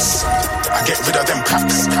like laps. I get rid of them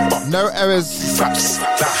packs. No errors. Facts.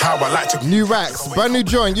 That's how I like to. New racks, brand new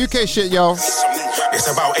joint, UK shit, yo. It's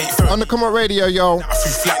about 8:30 on the Come On Radio, yo.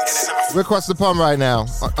 We're across the pond right now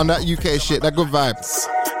on that UK shit, that good vibe.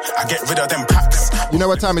 I get rid of them packs. You know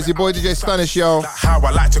what time it's your boy DJ Astonish, yo. How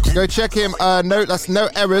I like to. Go check him. No, that's No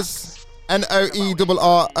Errors.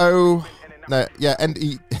 NOERRO. No, yeah,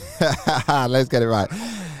 NE. Let's get it right.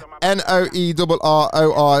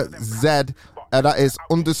 NOERRORZ. That is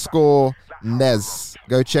 _Nez.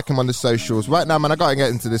 Go check him on the socials. Right now, man, I gotta get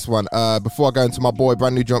into this one. Before I go into my boy,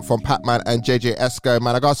 brand new joint from Patman and JJ Esco,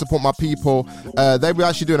 man, I gotta support my people. They were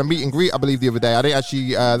actually doing a meet and greet, I believe, the other day. I didn't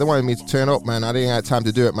actually, they wanted me to turn up, man. I didn't have time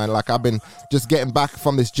to do it, man. Like, I've been just getting back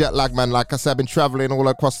from this jet lag, man. Like I said, I've been traveling all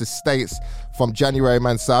across the States from January,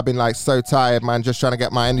 man. So I've been like so tired, man, just trying to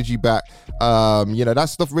get my energy back. You know, that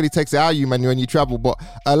stuff really takes it out of you, man, when you travel. But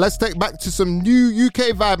let's take back to some new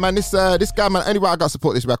UK vibe, man. This guy, man, anyway, I gotta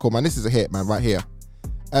support this record, man. This is a hit, man, right here.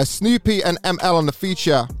 Snoopy and ML on the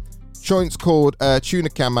feature. Joint's called Tuna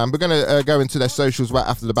Can, man. We're gonna go into their socials right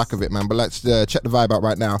after the back of it, man. But let's check the vibe out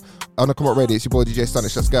right now. On the Come On Radio, it's your boy DJ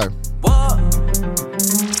Astonish. Let's go. What?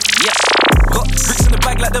 Yeah. Got bricks in the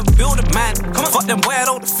bag like the builder, man. Come on, fuck them where I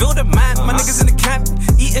don't feel the man. My niggas in the can,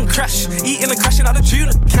 eating and crashing out the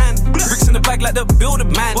tuna can. Bricks in the bag like the builder,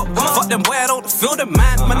 man. Come on, fuck them where I don't feel the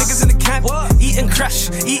man. My niggas in the can, eating and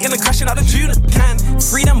crashing out the tuna can.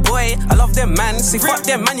 Free them, boy, I love them, man. Say fuck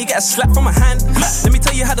them, man, you get a slap from my hand. Let me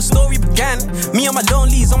tell you how the story began. Me on my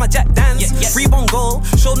lonelies, on my Jack Dance. Free bongo,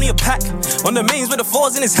 showed me a pack. On the mains with the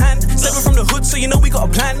 4s in his hand. 7 from the hood, so you know we got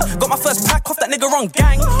a plan. Got my first pack off that nigga wrong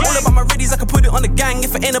gang. All about my readies, I can put it on the gang.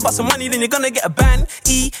 If it ain't about some money, then you're gonna get a ban.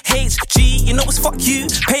 EHG, you know it's fuck you,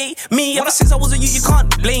 pay me. Ever since I was a youth, you can't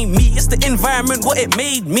blame me. It's the environment, what it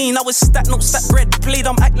made me. Now it's stat, no stat bread. Played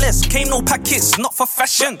on act less, came no packets, not for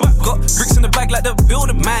fashion. Got bricks in the bag like the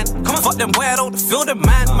builder, man. Come on, fuck them where I don't feel the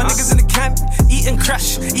man. My niggas in the can, eating and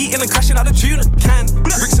crashing out the tuna can.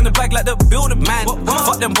 Bricks in the bag like the builder, man. Come on,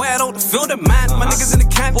 fuck them where I don't feel the man. My niggas in the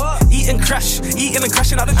can, eating and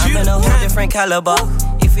crashing out the tuna can. I'm in a whole different caliber.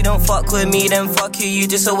 If you don't fuck with me, then fuck you. You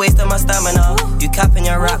just a waste of my stamina. You capping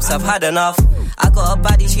your raps, I've had enough. I got a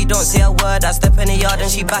baddie, she don't say a word. I step in the yard and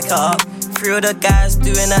she back her up. 3 of the guys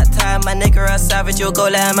doing that time. My nigga a savage, you'll go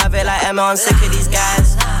let him have it like Emma. I'm sick of these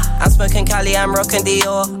guys. I'm smoking Cali, I'm rocking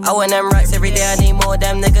Dior. I want them racks every day, I need more.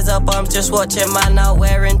 Them niggas are bums, just watching man out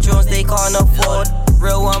wearing Jones they can't afford.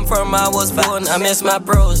 Real one from I was born, I miss my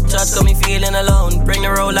bros. Judge got me feeling alone, bring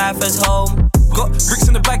the real lifers home. Got bricks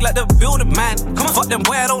in the bag like the builder, man. Come on, fuck them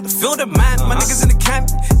where I don't feel the man. My niggas in the can,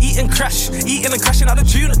 eating and crashing out the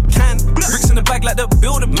tuna can. Bricks in the bag like the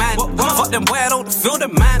builder, man. Come on, fuck them where I don't feel the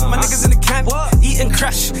man. My niggas in the can, eating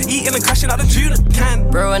and crashing out the tuna can.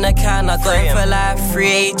 Bro in the can, I got it for life.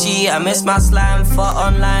 3AG, I miss my slime. For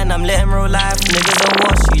online, I'm living real life. Niggas are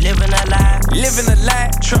wash, you living a lie. Living a lie.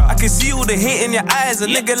 I can see all the hate in your eyes. A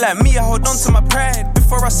nigga like me, I hold on to my pride.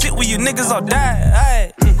 Before I sit with you, niggas, I'll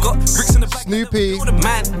die. Got bricks in the bag. Snoopy,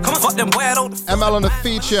 ML on the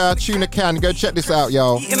feature, Tuna Can. Go check this out,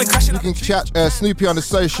 yo. You can chat Snoopy on the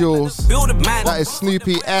socials. That is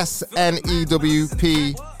Snoopy,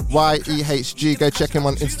 SNEWPYEHG. Go check him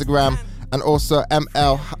on Instagram. And also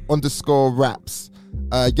ML_raps.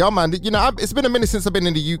 Yeah, man, you know, it's been a minute since I've been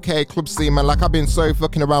in the UK club scene, man. Like, I've been so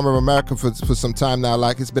fucking around with America for some time now.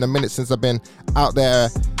 Like, it's been a minute since I've been out there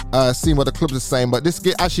seeing what the clubs are saying. But this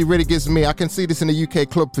actually really gives me, I can see this in the UK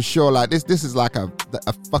club for sure. Like, this is like a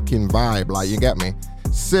fucking vibe, like, you get me?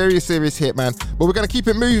 Serious hit, man. But we're going to keep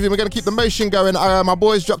it moving. We're going to keep the motion going. My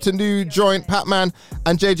boys dropped a new joint, Patman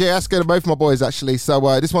and DJ Astonish, both my boys, actually.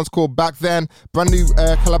 So this one's called Back Then. Brand new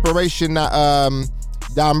collaboration that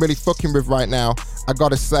I'm really fucking with right now. I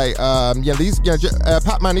gotta say,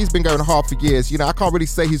 Patman, he's been going hard for years. You know, I can't really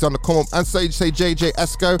say he's on the come up and say JJ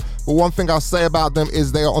Esco, but one thing I'll say about them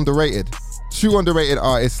is they are underrated. Two underrated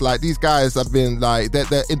artists. Like, these guys have been like,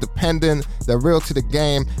 they're independent, they're real to the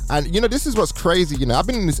game. And you know, this is what's crazy. You know, I've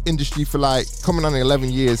been in this industry for like coming on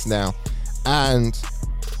 11 years now, and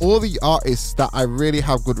all the artists that I really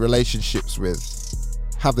have good relationships with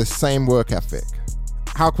have the same work ethic.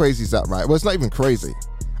 How crazy is that, right? Well, it's not even crazy.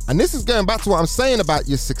 And this is going back to what I'm saying about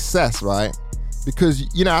your success, right?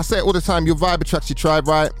 Because, you know, I say it all the time, your vibe attracts your tribe,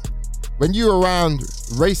 right? When you're around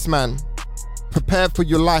race, man, prepare for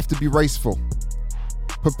your life to be raceful.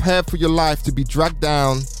 Prepare for your life to be dragged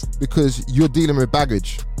down because you're dealing with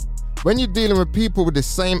baggage. When you're dealing with people with the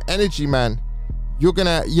same energy, man, you're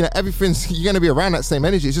gonna, you know, you're gonna be around that same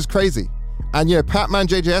energy. It's just crazy. And, you know, Patman,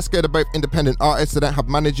 JJ Esco, they're both independent artists. They don't have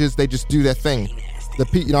managers. They just do their thing. The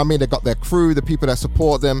people, you know what I mean? They got their crew, the people that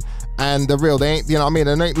support them, and they're real. They ain't, you know what I mean?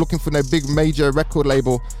 They ain't looking for no big major record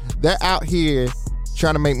label. They're out here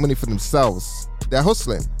trying to make money for themselves. They're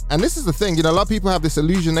hustling. And this is the thing, you know, a lot of people have this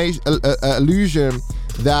illusion that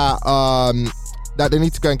they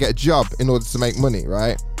need to go and get a job in order to make money,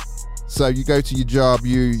 right? So you go to your job,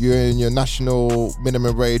 you're in your national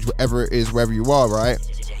minimum wage, whatever it is, wherever you are, right?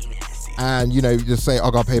 And, you know, you just say, I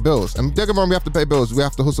gotta pay bills. And don't get me wrong, we have to pay bills, we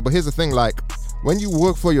have to hustle. But here's the thing, like, when you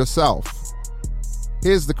work for yourself,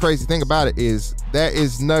 here's the crazy thing about it is there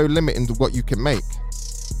is no limit into what you can make.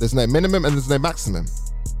 There's no minimum and there's no maximum.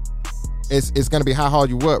 It's going to be how hard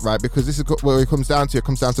you work, right? Because this is what it comes down to. It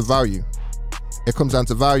comes down to value. It comes down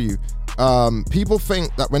to value. People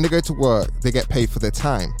think that when they go to work, they get paid for their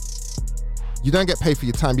time. You don't get paid for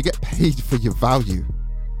your time. You get paid for your value.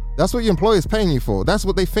 That's what your employer's paying you for. That's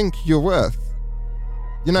what they think you're worth.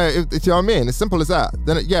 You know, you know what I mean? It's simple as that.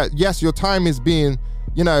 Then, yes, your time is being,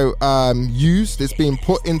 you know, used. It's being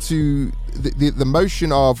put into the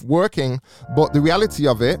motion of working. But the reality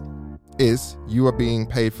of it is you are being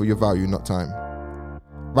paid for your value, not time.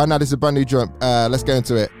 Right now, this is a brand new joint. Let's go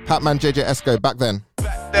into it. Patman, JJ Esco, Back Then.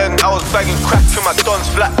 Back then, I was bagging crack through my Don's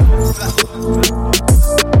flat.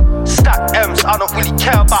 Stack M's, I don't really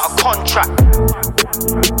care about a contract.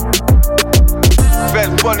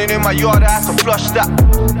 Feds running in my yard, I had to flush that.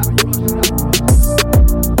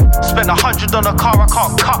 Spent 100 on a car, I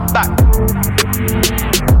can't cut back.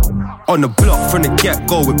 On the block from the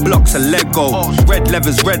get-go with blocks of Lego. Red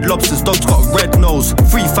levers, red lobsters, dogs got a red nose.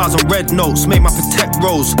 3,000 red notes, made my protect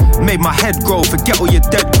rolls. Made my head grow, forget all your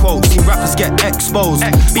dead quotes. Seen rappers get exposed.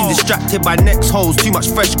 Been distracted by next holes. Too much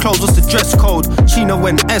fresh clothes, what's the dress code? Chino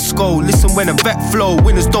when Esco, listen when a vet flow.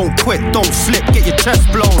 Winners don't quit, don't slip, get your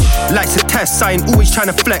chest blown. Life's a test, I ain't always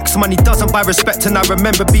trying to flex. Money doesn't buy respect and I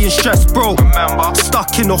remember being stressed, bro.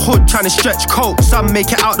 Stuck in the hood trying to stretch coat. Some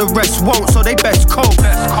make it out, the rest won't, so they best cope.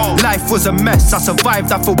 Life was a mess, I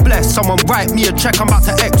survived, I feel blessed. Someone write me a check, I'm about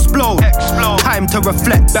to explode. Time to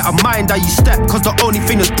reflect, better mind how you step, cause the only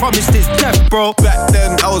thing that's promised is death, bro. Back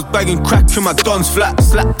then, I was bagging crack through my Don's flat.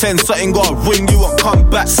 Slap 10, something gotta ring you and come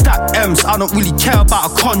back. Stack M's, I don't really care about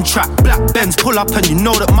a contract. Black Benz, pull up and you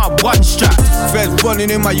know that my one strap. Feds running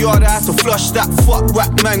in my yard, I had to flush that. Fuck rap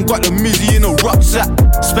man, got the Mizzy in a rucksack.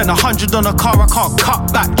 Spent 100 on a car, I can't cut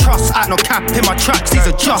back. Trust, I no cap in my tracks, these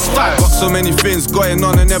are just facts. Got so many things going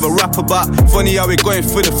on I never rap about. Funny how we going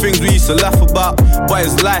through the things we used to laugh about. But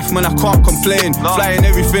it's life, man, I can't complain. Flying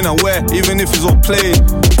everything I wear, even if it's all plain.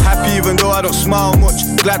 Happy even though I don't smile much.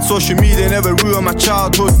 Glad social media never ruined my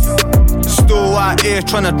childhood. Still out here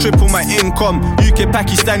trying to triple my income. UK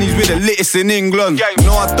Pakistanis with the latest in England.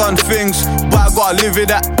 Know I've done things, but I gotta live with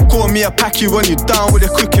that. Call me a packy when you're down with a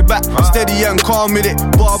cricket bat. Steady and calm with it,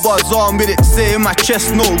 bars on with it. Say in my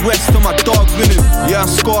chest, no rest till my dog's winning. Yeah, I'm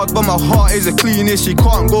scarred, but my heart is the cleanest. You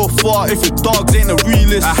can't go far if your dogs ain't the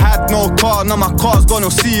realest. I had no car, now my car's got no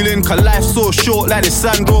ceiling. Cause life's so short like the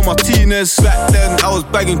Sandro Martinez. Back then, I was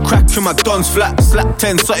bagging crack through my Don's flat. Slap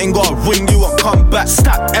 10, something gotta ring you and come back.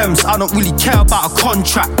 Stack M's, I don't really care about a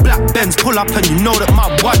contract. Black Benz, pull up and you know that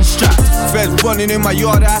my one strap. Feds running in my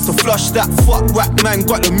yard, I had to flush that. Fuck rap man,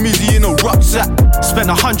 got the Mizzy in a rucksack. Spent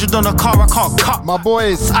 100 on a car, I can't cut. My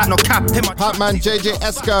boys, I no cap in my Patman, JJ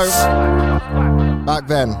Esco. Back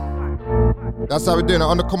then. That's how we're doing it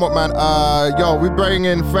on the come up, man. Yo, we're bringing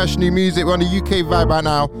in fresh new music. We're on the UK vibe right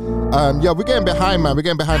now. Yo, we're getting behind, man. We're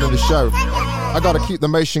getting behind on the show. I gotta keep the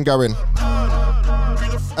motion going.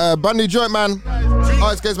 Brand new joint, man.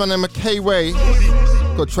 Alright, guys, my name is K-Way.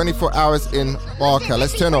 Got 24 hours in Barker.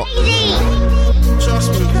 Let's turn up.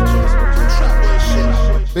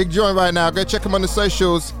 Big joint right now. Go check him on the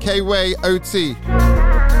socials. K-Way OT.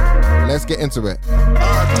 Let's get into it. 10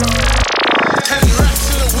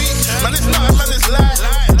 racks in a week. Man, it's nothing, man, it's light.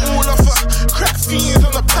 All off crack fiends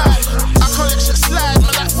on the pad. I can't let shit slide,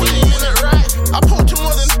 man, I feel in it right. I put you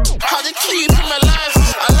more than how they keep in my life.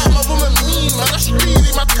 I like my woman mean, man, that's really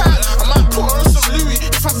my type. I might put her on some Louis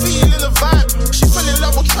if I'm feeling the vibe. She fell in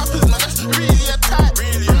love with trappers, man, that's really a type.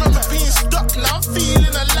 Remember being stuck, now I'm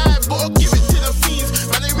feeling alive. But I'll give it to the fiends,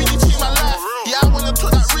 man, they really changed my life. Yeah, I wanna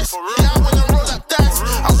take that risk, yeah, I wanna roll that dice.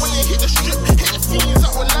 I wanna hit the strip, hit the fiends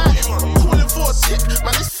that were live. Calling for a tick,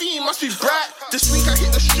 man, this fiend must be bright. This week I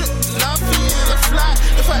hit the strip, now I'm feeling a fly.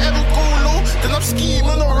 If I ever go low, then I'm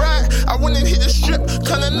scheming alright. I wanna hit the strip,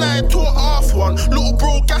 kinda 9 to a half one. Little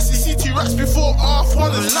bro, gassy CT rats before half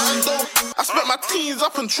one. There's nothing though. I spent my teens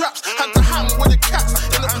up in traps, had to hang with the cats.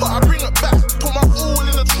 In the pot, I bring it back, put my all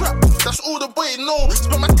in the trap. That's all the boy know.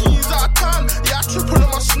 Spent my teens out of town, yeah, I triple on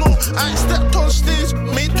my snow. I ain't stepped on stage,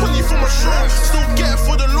 made 20 from a show. Still get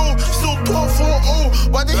for the low, still 12 for an O.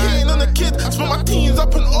 Why they hating on the kid? I spent my teens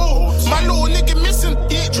up in O. My little nigga missing,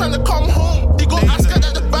 he ain't trying to come home. He got asked at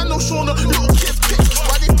the band, no showing the little kid pick.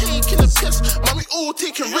 Why they taking the piss? Man, we all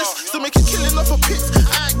taking risks, still making killing off a pics.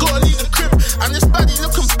 I ain't gotta leave the crib, and this baddie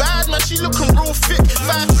looking bad, man, she looking real fit.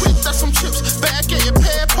 5 quid, that's some chips, better get your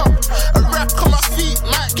pair pop. A rap on my feet,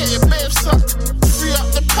 might get your babe sucked. Free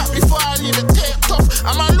up the pack before I leave it taped off.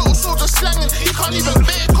 And my little soldier slanging, he can't even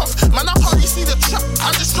bake off. Man, I hardly see the trap,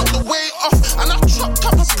 I just dropped the weight off. And I've chopped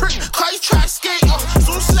up a prick, cause he try to skate off.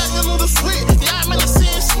 So slanging all this weight, yeah, I'm in the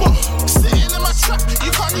same spot. Sitting in my trap,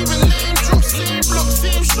 you can't even name drop. Same block,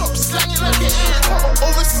 same shop, slanging like it ain't hot.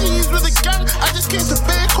 Overseas with a gang, I just came to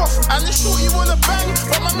bake off. And the short you wanna bang,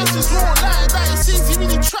 but my missus won't like that. It seems he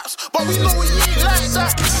really traps, but we know he ain't like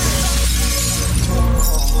that.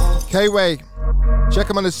 K-Way. Check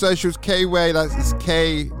him on the socials. K-Way, that's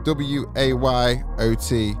K-W-A-Y-O-T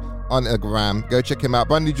on the gram. Go check him out.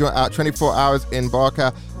 Brand new joint out, 24 hours in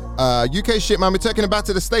Barker. UK shit, man. We're taking it back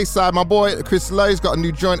to the stateside. My boy Chris Lowe's got a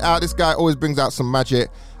new joint out. This guy always brings out some magic.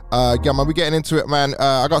 Yeah, man, we're getting into it, man.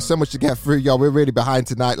 I got so much to get through, yo. We're really behind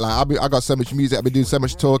tonight. Like, I got so much music. I've been doing so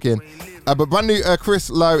much talking. But brand new Chris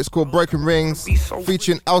Lowe. It's called Broken Rings,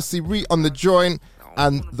 featuring Elsie Reed on the joint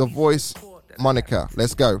and the voice Monica.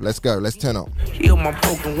 Let's go. Let's turn up. Heal my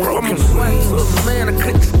broken world. I'm a swing man. I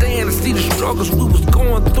couldn't stand to see the struggles we was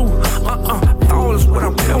going through. All is what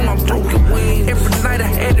I felt my broken wings. Every night I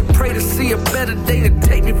had to pray to see a better day to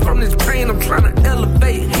take me from this pain. I'm trying to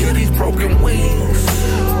elevate. Heal these broken wings.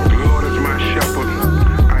 The Lord is my shepherd.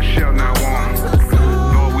 I shall not want.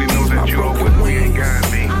 Lord, we know that you are with me and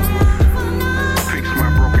guide me. Fix my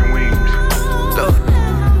broken wings.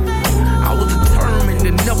 I was determined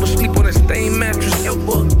to never sleep on a stained mattress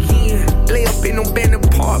ever again. Lay up in no bad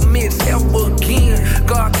apartments ever again.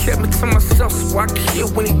 God kept me to myself so I could hear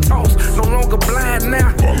when he talks. No longer blind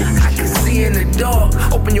now, I can see in the dark.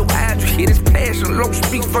 Open your eyes, you hear this passion. Lord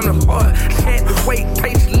speaks from the heart. Had to wait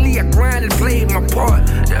patiently, I grinded, played my part.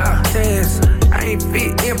 Yeah, I ain't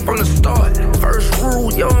fit in from the start. First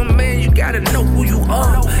rule, young man, you gotta know who you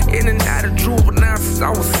are. In and out of juvenile since I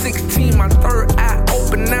was 16. My third eye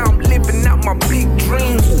open, now I'm living out my big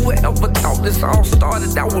dreams. Whoever thought this all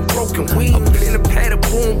started out with broken wings? Up in the pad of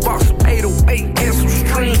boombox, some 808 and some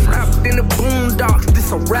strings. Trapped in the boondocks,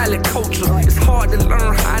 this a rally culture. It's hard to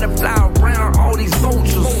learn how to fly around all these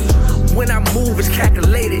vultures. When I move, it's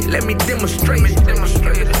calculated. Let me demonstrate.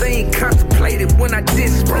 Everything contemplated when I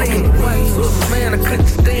display it. Man, I couldn't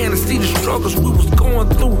stand to see the struggles we was going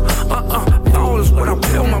through. All is what I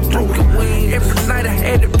felt my broken wings. Every night I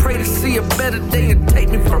had to pray to see a better day and take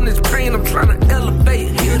me from this pain. I'm trying to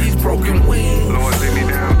elevate. Heal these broken wings. Lord, lay me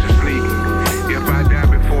down to sleep. If I die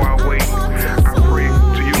before I wake, I pray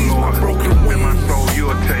to you, Lord, that my soul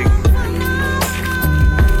you'll take.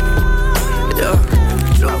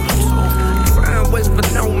 Wait for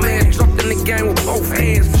no man, jumped in the game with both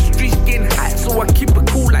hands. The streets getting hot, so I keep it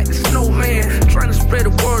cool like the snowman. Trying to spread the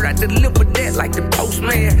word, I deliver that like the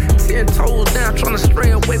postman. 10 toes down, trying to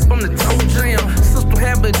stray away from the toe jam. Sister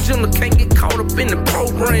have an agenda, can't get caught up in the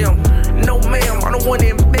program. No ma'am, I don't want to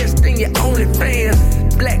invest in your OnlyFans.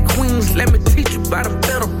 Black queens, let me teach you about a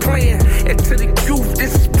better plan. And to the youth,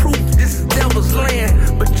 this is proof, this is devil's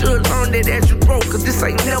land. But you'll learn that as you grow, cause this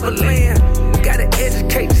ain't never land. Gotta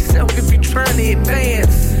educate yourself if you're trying to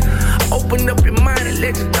advance. Open up your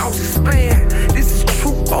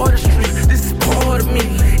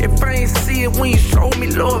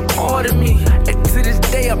Lord, pardon me. And to this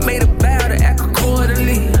day, I made a vow to act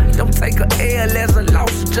accordingly. Don't take a L as a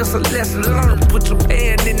loss, just a lesson learned. Put your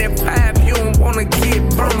hand in that pipe, you don't wanna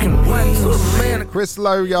get broken. Man. Chris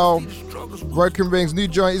Lowe, yo. Broken Rings, new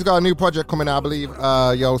joint. He's got a new project coming out, I believe.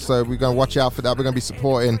 Yo, so we're gonna watch out for that. We're gonna be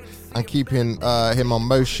supporting and keeping him on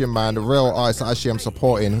motion, man. The real artist that actually I'm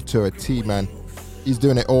supporting to a T, man. He's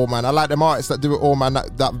doing it all, man. I like them artists that do it all, man.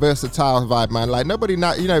 That versatile vibe, man. Like nobody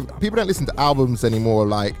now, you know, people don't listen to albums anymore.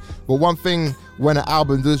 Like, but one thing when an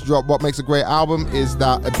album does drop, what makes a great album is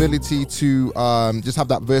that ability to just have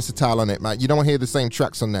that versatile on it, man. You don't hear the same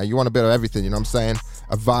tracks on there. You want a bit of everything, you know what I'm saying?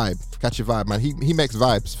 A vibe, catch a vibe, man. He makes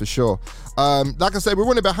vibes for sure. Like I said, we're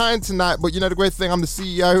running behind tonight, but you know the great thing, I'm the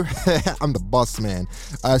CEO, I'm the boss, man.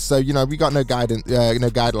 So you know we got no guidance, no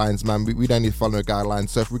guidelines, man. We don't need to follow no guidelines.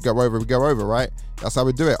 So if we go over, we go over, right? That's how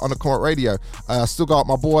we do it on the Come Up Radio. Still got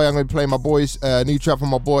my boy. I'm going to be playing my boy's new track from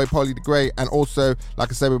my boy Polly the Great, and also, like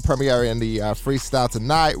I said, we're premiering the freestyle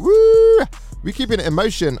tonight. Woo! We keeping it in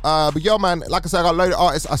motion. But yo, man, like I said, I got a load of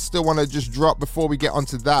artists I still want to just drop before we get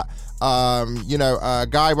onto that. You know, a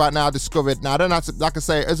guy right now I discovered. Now I don't have to, like I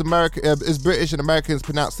say, as British and Americans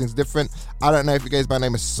pronounce things different. I don't know if he goes by the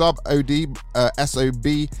name of Sob OD,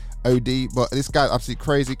 SOB-OD, but this guy's absolutely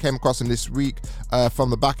crazy. Came across him this week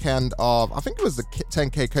from the back end of, I think it was the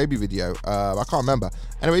 10K Kobe video. I can't remember.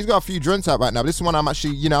 Anyway, he's got a few joints out right now. But this one I'm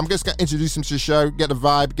actually, you know, I'm just going to introduce him to the show, get the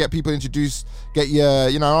vibe, get people introduced, get your,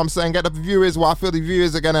 you know what I'm saying, get the viewers, what I feel the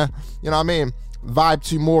viewers are going to, you know what I mean, vibe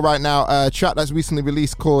to more right now. A track that's recently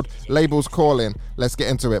released called Labels Calling. Let's get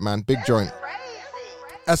into it, man. Big joint.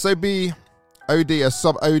 SOB-OD, a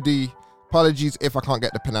Sob-OD. Apologies if I can't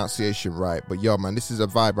get the pronunciation right, but yo, man, this is a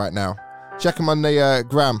vibe right now. Check him on the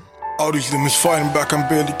gram. All these limits fighting back, I'm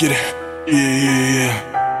barely getting.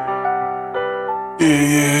 Yeah.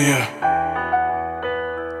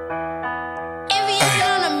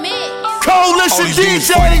 Coalition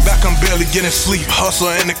DJs. Fighting back, I'm barely getting sleep.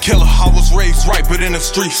 Hustler and a killer. I was raised right, but in the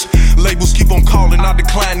streets. Labels keep on calling, I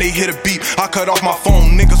decline, they hit a beat. I cut off my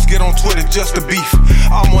phone, niggas get on Twitter just to beef.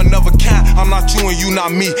 I'm one of a kind, I'm not you and you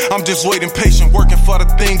not me. I'm just waiting patient, working for the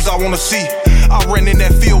things I wanna see. I ran in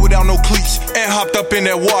that field without no cleats and hopped up in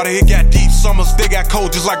that water, it got deep. Summers, they got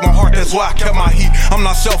cold just like my heart, that's why I kept my heat. I'm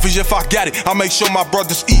not selfish, if I got it, I make sure my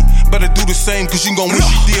brothers eat. Better do the same, cause you gon' wish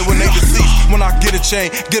you did when they deceased. When I get a chain,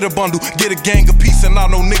 get a bundle, get a gang of peace, and I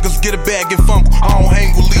know niggas get a bag and fumble. I don't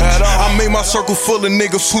hang with leeches. I made my circle full of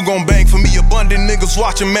niggas who gon' bang for me. Abundant niggas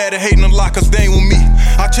watching mad and hating a lot cause they ain't with me.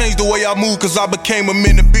 I changed the way I move cause I became a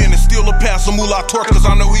man of business. Still a pass a moolah torque cause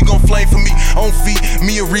I know he gon' flame for me. On feet,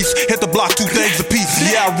 me and Reese, hit the block 2 things a piece.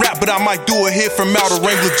 Yeah, I rap, but I might do a hit from outer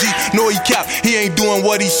Wrangler G. No, he cap, he ain't doing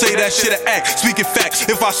what he say, that shit a act. Speaking facts,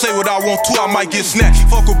 if I say what I want to, I might get snatched.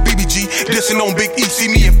 Fuck with BBG, dissing on Big E,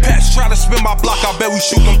 see me in patch. Try to spin my block, I bet we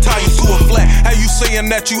shoot them tires to a flat. How you saying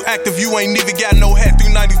that you active, you ain't even got no hat.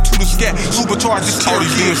 392 to scat, supercharged this Terry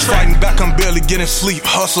is fighting back, I'm barely getting sleep.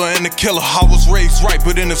 Hustler and the killer, I was raised right,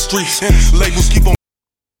 but in the streets. Labels keep on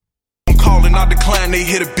calling, I decline, they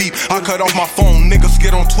hit a beat. I cut off my phone, niggas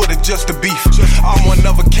get on Twitter just to beef. I'm one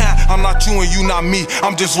of a kind, I'm not you and you not me.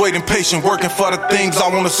 I'm just waiting patient, working for the things I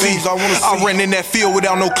wanna see. I ran in that field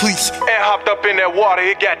without no cleats and hopped up in that water,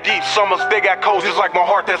 it got deep. Summers, they got cold just like my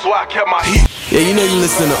heart, that's why I kept my heat. Yeah, you know you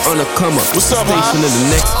listen to Onna Come Up. What's up, station of the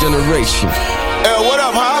next generation. What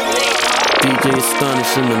up, huh? DJ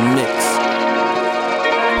Astonish in the mix.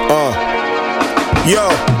 Yo,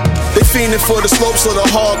 they fiending for the slopes of the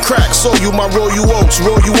hard crack. So you my roll you oak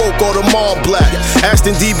or the mall black.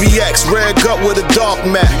 Aston DBX, red gut with a dark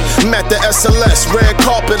mat. I'm at the SLS, red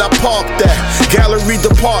carpet, I parked that. Gallery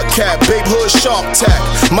depart cap, Babe Hood sharp tack.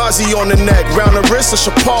 Mozzie on the neck, round the wrist, a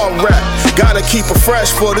Chapar rap. Gotta keep it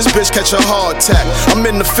fresh for this bitch catch a heart attack. I'm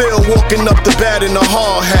in the field walking up the bat in a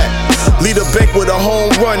hard hat. Lead a bank with a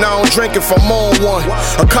home run, I don't drink if I'm on one.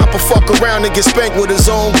 A copper fuck around and get spanked with his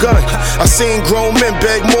own gun. I seen grown men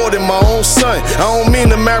beg more than my own son. I don't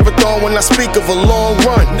mean a marathon when I speak of a long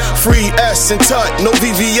run. Free S and Tut, no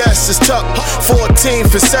VVS is tuck. 14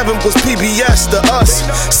 for 7 was PBS to us.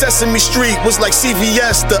 Sesame Street was like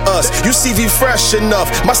CVS to us. You CV fresh enough,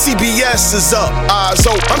 my CBS is up. Eyes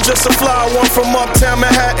open, I'm just a fly one from uptown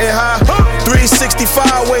Manhattan high.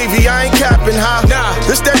 365 wavy, I ain't capping high. Nah,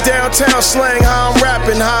 this that downtown slang, how I'm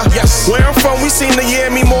rapping high. Yes. Where I'm from, we seem to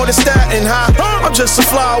hear me more than Staten High. I'm just a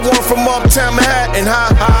fly one from uptown Manhattan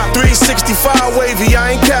high. 365 wavy,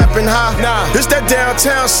 I ain't capping high. Nah, this that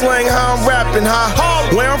downtown slang, how I'm rapping high.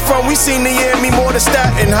 Where I'm from, we seem to hear me more than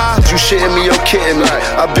Staten High. You shitting me, you're kidding me.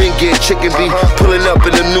 I been getting chicken beef, pulling up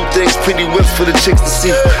in the new things, pretty whips for the chicks to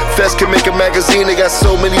see. Fest can make a magazine, they got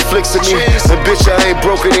so many flicks of me. And bitch, I ain't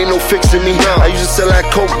broken, ain't no fixing me. I used to sell that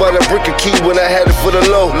coke by the brick of key when I had it for the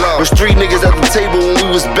low. With street niggas at the table when we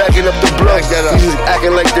was backing up the blow. Niggas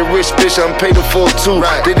acting like they rich, bitch, I'm paid in full too.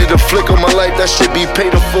 They did a flick on my life, that shit be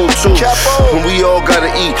paid in full too. When we all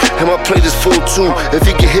gotta eat, and my plate is full too. If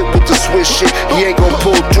he get hit with the switch shit, he ain't gon'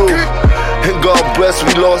 pull through. And God bless,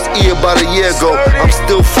 we lost E about a year ago. I'm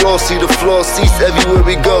still flossy, the floor seats everywhere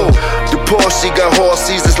we go. The Porsche got horse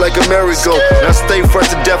seats, it's like a merry-go. And I stay fresh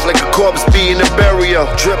to death like a corpse being a burial.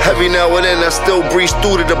 Drip heavy now and then, I still breeze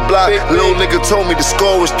through to the block. Little nigga told me the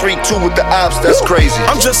score was 3-2 with the ops, that's crazy.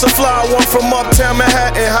 I'm just a fly one from uptown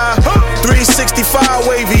Manhattan, high. 365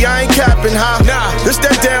 wavy, I ain't capping, high. Nah, this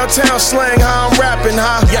that downtown slang, how I'm rapping,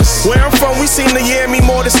 high. Yes. Where I'm from, we seem to hear me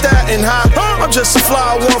more than Staten, high. I'm just a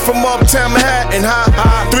fly one from uptown Manhattan, high.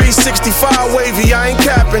 365 wavy, I ain't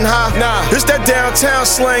capping, high. Nah, this that downtown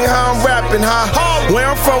slang, how I'm rapping, high. Where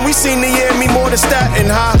I'm from, we seem to hear me more than Staten,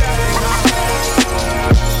 high.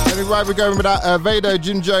 Anyway, we're going with that Vado,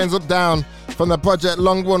 Jim Jones, Up Down from the project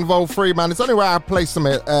Long One Vol 3, man. It's only where I play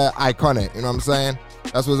something iconic, you know what I'm saying?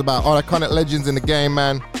 That's what it's about, all iconic legends in the game,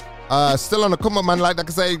 man. Still on the come up, man. Like I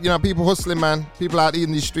say, you know, people hustling, man. People out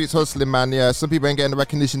in these streets hustling, man. Yeah, some people ain't getting the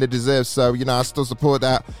recognition they deserve. So, you know, I still support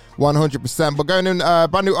that 100%. But going in,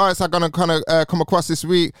 brand new artists I'm gonna kind of come across this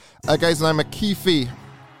week. Guy's name is Keefe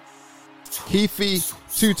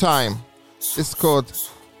 2-time. This is called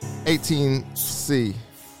 18C.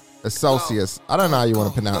 Celsius. I don't know how you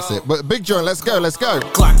want to pronounce it, but big joint, let's go.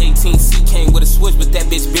 Glock 18C came with a switch, but that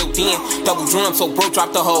bitch built in. Double drum, so bro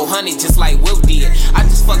dropped the whole 100 just like Will did. I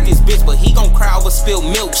just fucked this bitch, but he gon' cry over spilled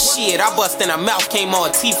milk. Shit, I bust in her mouth, came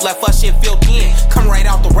on teeth, left her shit filled in. Come right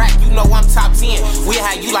out the rack, you know I'm top 10. We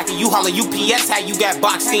how you like a U-Haul or UPS, how you got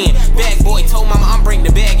boxed in. Bag boy told mama I'm bringing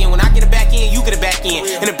the bag in. When I get it back in, you get it back in.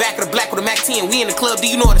 In the back of the black with a Mac 10, we in the club, do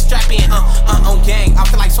you know how to strap in? On gang, I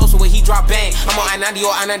feel like social where he drop bang. I'm on I-90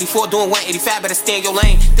 or I-94 doing 185, better stay in your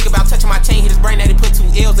lane. Think about touching my chain, hit his brain that he put 2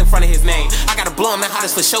 L's in front of his name. I gotta blow him, that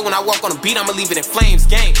hottest for sure. When I walk on the beat, I'ma leave it in flames.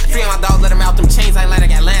 Gang, 3 of my dogs, let him out them chains. I ain't like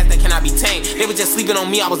I got lands that cannot be tamed. They was just sleeping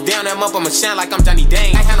on me, I was down them up, I'ma shine like I'm Johnny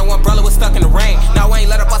Dang. I had no umbrella, was stuck in the rain. Now I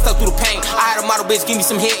ain't let her bust up through the pain. I had a model bitch give me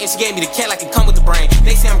some hit, and she gave me the cat like it come with the brain.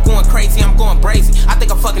 They say I'm going crazy, I'm going brazy. I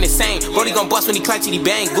think I'm fucking insane. Brody gon' bust when he clutch it, he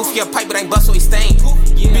bang. Goofy up pipe, but ain't bust so he stain.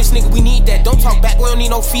 Yeah. Bitch nigga, we need that. Don't talk back, we don't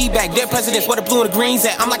need no feedback. Dead presidents, where the blue and the greens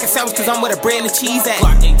at. I'm like a sandwich cause I'm where the bread and the cheese at.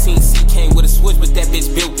 Glock 18C came with a switch, but that bitch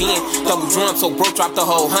built in. Double drum, so bro dropped the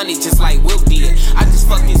whole 100 just like Will did. I just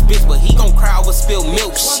fucked this bitch, but he gon' cry over spilled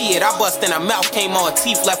milk. Shit, I bust in her mouth, came on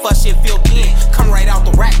teeth, left her shit filled in. Come right out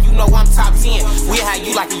the rack, you know I'm top 10. We how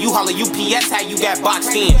you like a U-Haul or UPS, how you got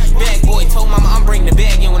boxed in. Bag boy told mama I'm bringing the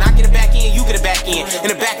bag in. When I get it back in, you get it back in.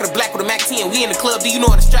 In the back of the black with a Mac 10, we in the club, do you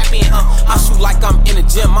know how to strap in? I shoot like I'm in the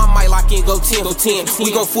gym, I might lock in, go 10 for 10.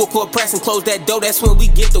 We gon' full court press and close that door, that's when we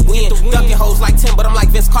get the win. Ducking hoes like 10, but I'm like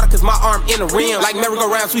Vince Carter cause my arm in the rim. Like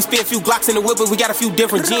merry-go-rounds, we spin a few Glocks in the whip, but we got a few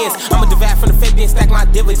different gens. I'ma divide from the fake, then stack my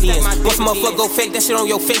dividends. Once a motherfucker go fake, that shit on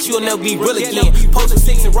your face, you'll never be real again. Posting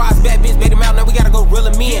 6 and Rod's bad bitch, made him out, now we gotta go reel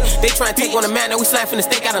him in. They try to take on the man, now we slap in the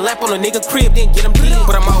steak out a lamp on a nigga crib, then get him dead.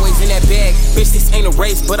 But I'm always in that bag, bitch, this ain't a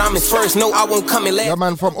race, but I'm in first, no, I won't come in last. Yeah,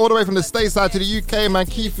 man, from all the way from the stateside to the UK, man,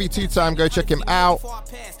 Keefe 2-time, go check him out.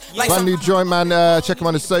 Brand new joint, man. Check him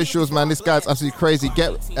on the socials, man. This guy's absolutely crazy.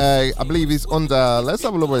 I believe he's under. Let's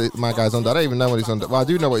have a look what my guy's under. I don't even know what he's under. Well, I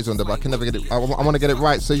do know what he's under, but I can never get it. I want to get it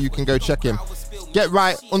right so you can go check him. Get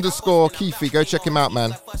right _ Keefe. Go check him out,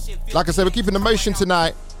 man. Like I said, we're keeping the motion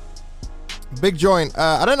tonight. Big joint.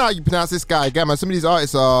 I don't know how you pronounce this guy again, man. Some of these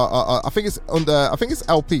artists are. I think it's under. I think it's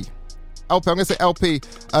LP. I'm gonna say LP.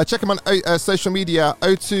 Check him on social media.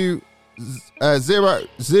 020.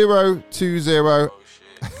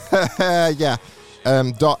 Yeah,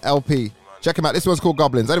 .lp. Check him out. This one's called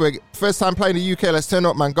Goblins. Anyway, first time playing the UK. Let's turn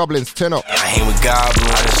up, man. Goblins, turn up. I hang with Goblins.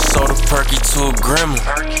 I just sold a perky to a gremlin.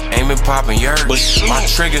 Ain't been popping yerks. My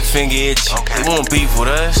trigger finger itchy. They won't beef with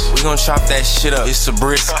us. We gon' chop that shit up. It's a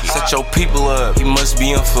brisket. Set your people up. He must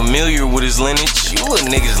be unfamiliar with his lineage. You little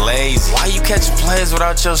niggas lazy. Why you catching players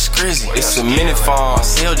without your scrizzy? It's a minute farm. My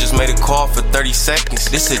sale just made a call for 30 seconds.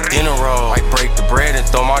 This a dinner roll. I break the bread and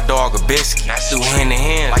throw my dog a biscuit. Do hand to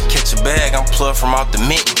hand. Like catch a bag. I'm plugged from out the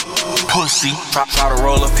mitten. Pussy, try to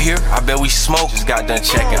roll up here, I bet we smoke. Just got done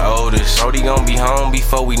checking Otis. Brody gon' be home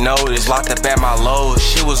before we notice. Locked up at my lowest,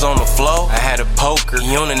 shit was on the floor. I had a poker,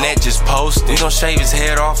 he on the net just posted. We gon' shave his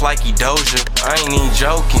head off like he Doja. I ain't even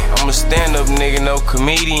joking, I'm a stand-up nigga, no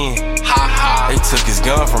comedian. Ha ha, they took his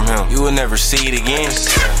gun from him, you will never see it again.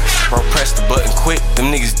 Bro, press the button quick,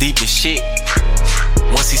 them niggas deep as shit.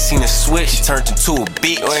 Once he seen the switch, he turned into a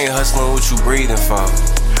bitch. You ain't hustling what you breathing for.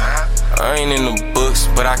 I ain't in the books,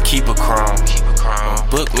 but I keep a crumb.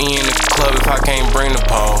 Book me in the club if I can't bring the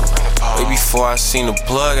pole. Way before I seen the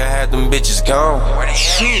plug, I had them bitches gone.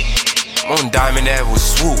 Shit. On Diamond Ave with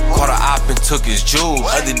Swoop, caught a op and took his jewels.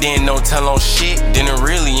 Other than no tell on shit, then it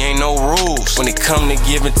really ain't no rules. When it come to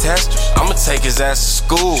giving testers, I'ma take his ass to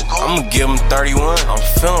school. I'ma give him 31. I'm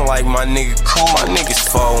feeling like my nigga cool. My niggas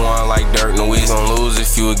 4-1 like Dirk Nowitzki. Gon' lose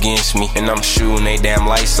if you against me. And I'm shooting they damn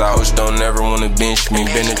lights out. Coach don't never wanna bench me.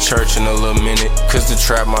 Been to church in a little minute, cause the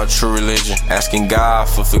trap my true religion. Asking God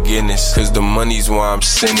for forgiveness, cause the money's why I'm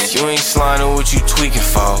sinning. You ain't sliding what you tweaking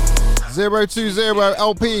for. 020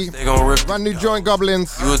 LP. They gon' rip brand new joint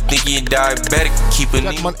goblins. You would think you're diabetic. Keep it.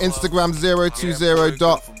 Check them on Instagram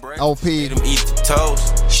 020.LP. Eat the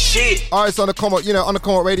toast. Shit. Alright, it's on the come up, on the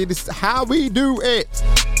come up radio. This is how we do it.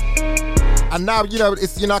 And now,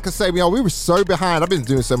 it's I can say, we were so behind. I've been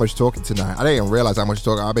doing so much talking tonight. I didn't even realize how much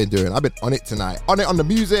talking I've been doing. I've been on it tonight. On it on the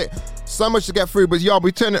music. So much to get through. But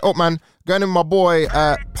we turn it up, man. Going in with my boy,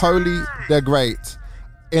 Poly the Great.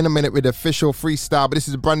 In a minute with the official freestyle, but this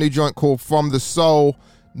is a brand new joint called From the Soul.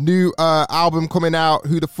 New album coming out,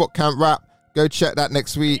 Who the Fuck Can't Rap. Go check that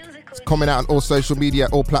next week. It's coming out on all social media,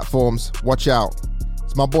 all platforms. Watch out.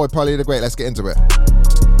 It's my boy Polly the Great. Let's get into it.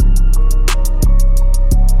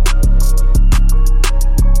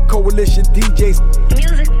 Coalition DJs.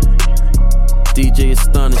 Music. DJ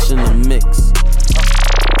Astonish in the mix.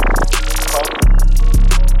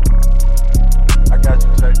 I got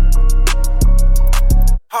you, Tay.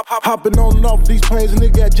 Hopping on and off these planes, a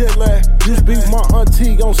nigga got jet lag. Used to be with my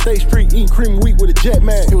auntie on State Street, eating cream wheat with a jet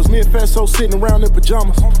man. It was me and Festo sitting around in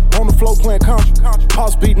pajamas, on the floor playing contra.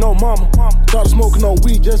 Pops beating on mama. Started smoking on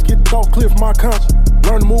weed, just get the thought clear from my conscience.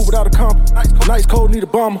 Learn to move without a compass. Nice code, need a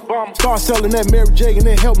bomber. Start selling that Mary J and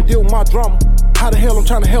then help me deal with my drama. How the hell I'm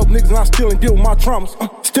trying to help niggas and I still ain't deal with my traumas?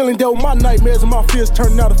 Still ain't deal with my nightmares and my fears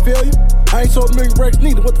turning out a failure. I ain't sold a million records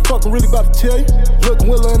neither, what the fuck I'm really about to tell you? Looking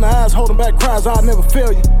Willa in the eyes, holding back cries, I'll never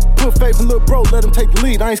fail you. Put faith in little bro, let him take the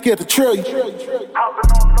lead, I ain't scared to trail you.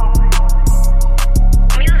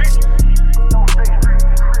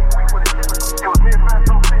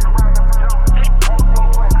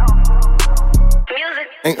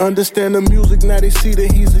 Ain't understand the music, now they see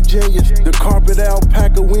that he's a genius. The carpet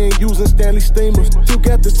alpaca, we ain't using Stanley steamers. Still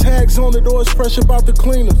got the tags on the doors, fresh about the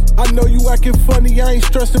cleaners. I know you acting funny, I ain't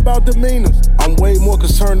stressed about demeanors. I'm way more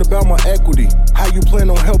concerned about my equity. How you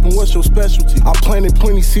plan on helping, what's your specialty? I planted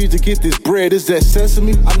plenty seeds to get this bread, is that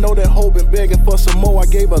sesame? I know that hoe been begging for some more, I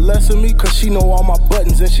gave her less of me. Cause she know all my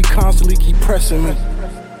buttons and she constantly keep pressing me.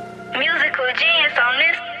 Musical genius on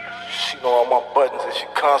this. She know all my buttons and she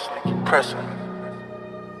constantly keep pressing me.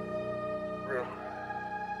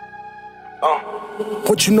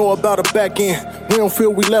 What you know about a back end? We don't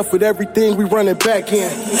feel we left with everything, we running back in.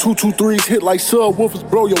 223s hit like subwoofers,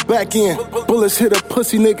 blow your back in. Bullets hit a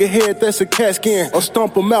pussy nigga head, that's a cat scan. Or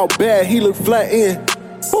stomp him out bad, he look flat in.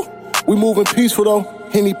 We moving peaceful though.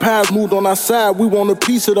 Henny pies moved on our side, we want a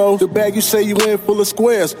piece of those. The bag you say you in full of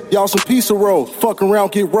squares, y'all some pizza rolls. Fuck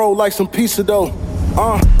around, get rolled like some pizza dough.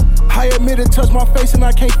 I admit it, touch my face and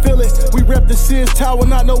I can't feel it. We rep the Sears Tower,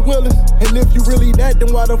 not no Willis. And if you really that,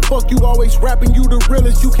 then why the fuck you always rapping? You the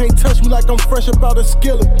realest. You can't touch me like I'm fresh about a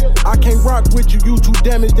skillet. I can't rock with you, you too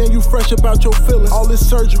damaged, then you fresh about your feelings. All this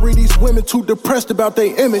surgery, these women too depressed about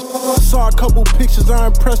their image. Saw a couple pictures, I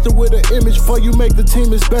impressed her with an image. Before you make the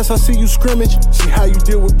team, it's best I see you scrimmage. See how you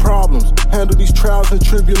deal with problems, handle these trials and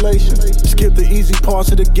tribulations. Skip the easy parts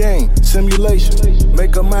of the game, simulation.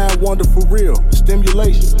 Make a mind wander for real,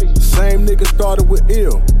 stimulation. Same nigga started with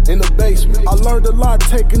ill in the basement. I learned a lot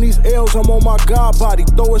taking these L's, I'm on my God body.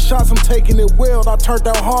 Throwing shots, I'm taking it well. I turned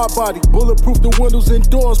out hard body. Bulletproof the windows and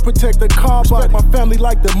doors, protect the car body. My family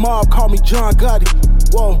like the mob, call me John Gotti.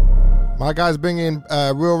 Whoa. My guys bringing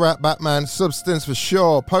real rap Batman substance for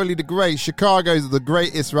sure. Polly the Great, Chicago's the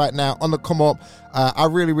greatest right now on the come up. I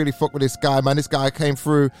really, really fuck with this guy, man. This guy came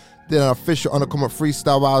through, did an official on the come up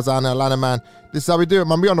freestyle while I was out in Atlanta, man. This is how we do it,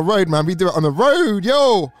 man. We on the road, man. We do it on the road,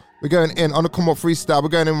 yo. We're going in on the come up freestyle. We're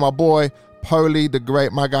going in with my boy, Polly the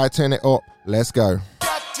Great. My guy, turn it up. Let's go.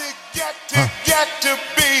 Got to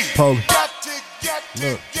be. Polly.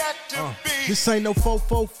 Look, this ain't no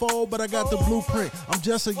 444, but I got the blueprint. I'm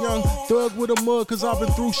just a young thug with a mug, cause I've been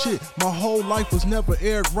through shit. My whole life was never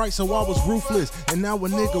aired right, so I was ruthless. And now a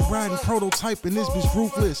nigga riding prototype and this bitch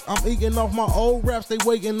ruthless. I'm eating off my old raps, they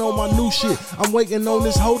waiting on my new shit. I'm waiting on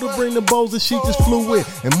this hoe to bring the bows that she just flew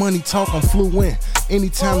with. And money talk, I'm fluent.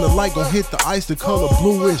 Anytime the light gon' hit the ice, the color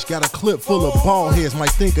bluish. Got a clip full of bald heads,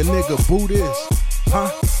 might think a nigga boo this.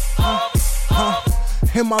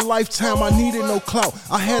 In my lifetime, I needed no clout.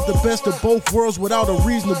 I had the best of both worlds without a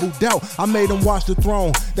reasonable doubt. I made them watch the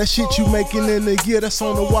throne. That shit you making in the year, that's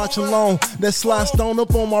on the watch alone. That Sly Stone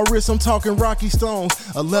up on my wrist, I'm talking Rocky Stones.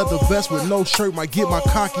 A leather vest with no shirt might get my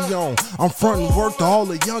cocky on. I'm frontin' work to all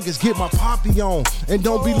the youngest, get my poppy on. And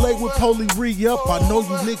don't be late with Poli re-up. I know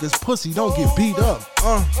you niggas pussy, don't get beat up.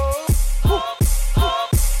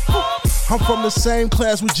 I'm from the same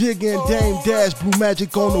class with Jigga and Dame Dash. Blue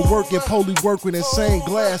Magic on the work and Poli work with insane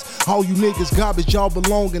glass. All you niggas garbage, y'all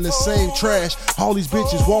belong in the same trash. All these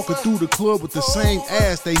bitches walking through the club with the same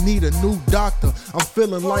ass. They need a new doctor. I'm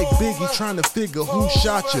feeling like Biggie trying to figure who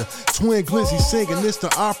shot you. Twin Glizzy singing this to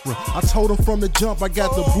opera. I told him from the jump I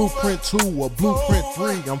got the blueprint 2 or blueprint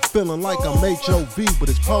 3. I'm feeling like I'm HOV, but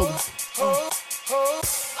it's Poli.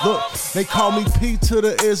 Look, they call me P to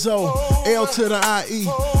the Izzo, L to the IE.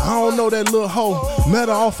 I don't know that little hoe. Met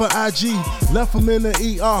her off of IG, left him in the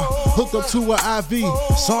ER, hooked up to an IV.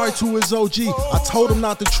 Sorry to his OG, I told him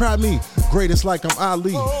not to try me. Greatest like I'm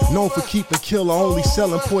Ali, known for keeping killer, only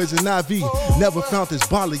selling poison IV. Never found this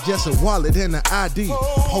body, just a wallet and an ID.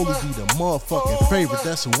 Poli be the motherfucking favorite,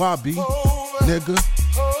 that's who I be, nigga.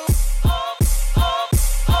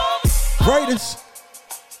 Greatest.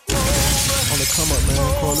 On the come up,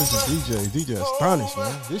 man. Call this a DJ Astonish,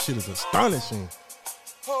 man. This shit is astonishing.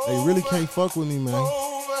 They really can't fuck with me, man.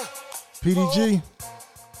 PDG.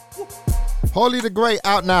 Poli the Great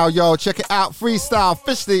out now, yo. Check it out. Freestyle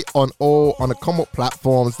officially on all on the come up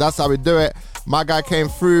platforms. That's how we do it. My guy came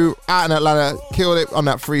through out in Atlanta, killed it on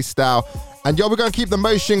that freestyle. And yo, we're gonna keep the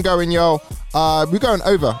motion going, yo. We're going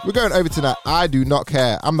over tonight. I do not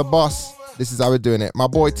care. I'm the boss. This is how we're doing it. My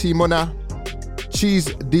boy T Onna. Cheese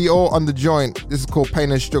Dior on the joint. This is called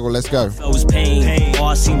Pain and Struggle. Let's go. It was pain. All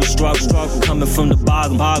I seen was struggle. Coming from the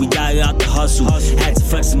bottom. We got out the hustle. Had to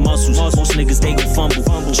flex some muscles. Most niggas, they gon' fumble.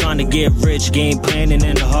 Trying to get rich. Game planning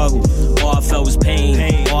in the huggle. All I felt was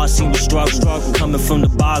pain. All I seen was struggle. Coming from the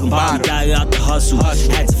bottom. We got out the hustle.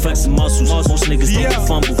 Had to flex some muscles. Most niggas, they gon'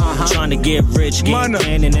 fumble. Trying to get rich. Game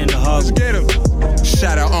planning in the huggle. Get him.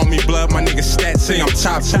 Shout out on me blood, my nigga stats say I'm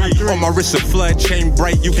top 3. On my wrist a flood, chain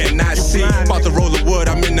bright, you cannot see. About to roll the wood,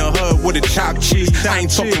 I'm in the hood with a chopped cheese. I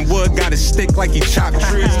ain't talking wood, got a stick like he chopped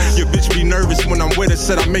trees. Your bitch be nervous when I'm with her,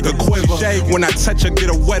 said I make a quiver. When I touch her, get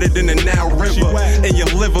her wetter than the Nile River. And your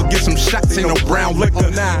liver, get some shots, ain't no brown liquor.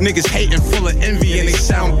 Niggas hating, full of envy, and they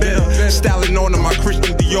sound bitter. Styling on my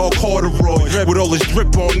Christian Dior corduroy. With all this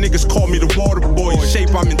drip on, niggas call me the water boy.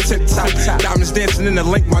 Shape, I'm in tip-top. Diamonds dancing in the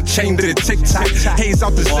link, my chain did a tick-tock. Haze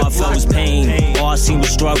out the all I felt was pain. All I seen was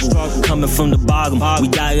struggle. Coming from the bottom. We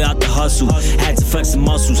got out the hustle. Had to flex some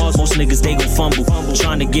muscles. Most niggas, they gon' fumble.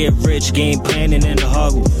 Trying to get rich. Game planning in the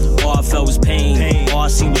huggle. All I felt was pain. All I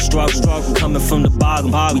seen was struggle. Coming from the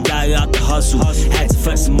bottom. We got out the hustle. Had to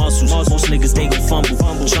flex some muscles. Most niggas, they gon' fumble.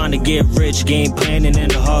 Trying to get rich. Game planning in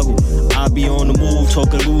the huggle. I be on the move.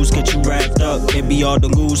 Talking loose. Get you wrapped up. It be all the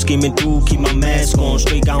loose. Skimming through. Keep my mask on.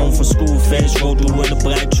 Straight got home from school. Fast roll through in a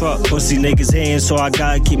black truck. Pussy niggas hands. So I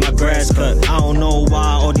gotta keep my grass cut. I don't know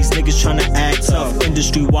why all these niggas tryna act tough.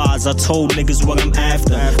 Industry wise, I told niggas what I'm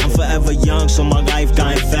after. I'm forever young, so my life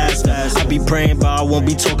dying faster. I be praying, but I won't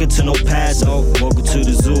be talking to no pastor. Welcome to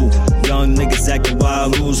the zoo. Young niggas acting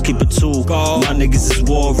wild, lose, keep it two. My niggas is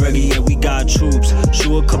war ready, and we got troops.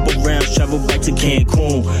 Shoot a couple rounds, travel back to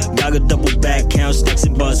Cancun. Got a double back, count stacks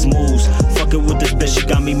and bust moves. Fucking with this bitch, she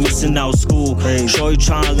got me missing out school. Shorty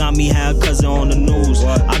tryna let me have a cousin on the news.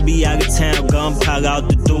 I be out of town, gunpowder out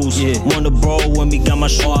the deuce. Wanna brawl when we got my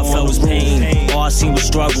show, I felt was pain. All I seen was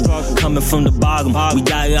struggle. Coming from the bottom, we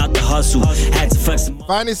got out the hustle. Had to flex some.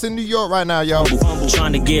 Finest in New York right now, yo.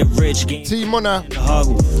 Trying to get rich. T Onna.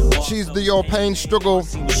 She's the your pain struggle.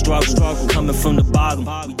 Coming from the bottom.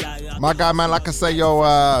 My guy, man, like I say, yo,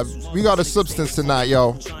 we got a substance tonight,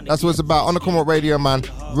 yo. That's what it's about on the Come Up Radio, man.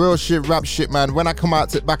 Real shit, rap shit, man. When I come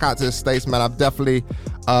back out to the States, man, I definitely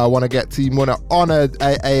want to get T Onna on a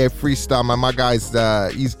freestyle, man. My guy's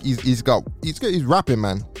he's rapping,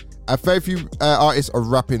 man. Very few artists are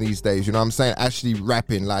rapping these days, you know what I'm saying? Actually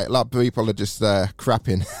rapping, like a lot of people are just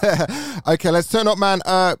crapping. Okay, let's turn up, man.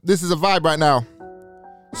 This is a vibe right now.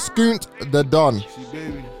 Scoont the Don.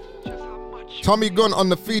 Tommy Gunn on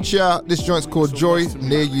the feature. This joint's called Joy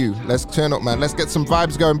Near You. Let's turn up, man. Let's get some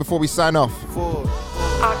vibes going before we sign off. On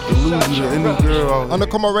the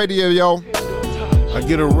Come On Radio, yo. I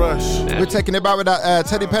get a rush. We're taking it back with that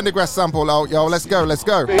Teddy Pendergrass sample, yo. Let's go. It's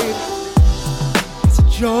a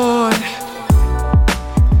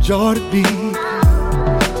joy to be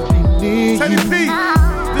near Teddy you. P,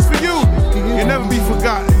 this for you. You'll never be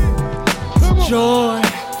forgotten. It's a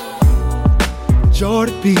joy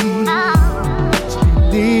to be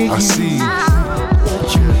near you. I see you.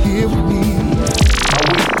 Won't you hear me? I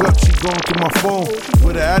wake up, she going through my phone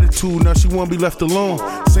with an attitude, now she wanna be left alone.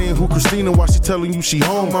 Saying who Christina while she telling you she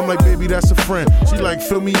home. I'm like, baby, that's a friend. She like,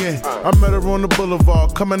 fill me in. I met her on the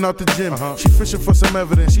boulevard, coming out the gym. She fishing for some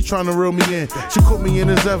evidence, she trying to reel me in. She caught me in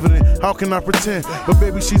as evident, how can I pretend? But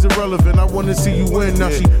baby, she's irrelevant, I wanna see you win. Now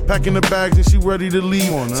she packing the bags and she ready to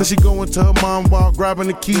leave. So she going to her mom while grabbing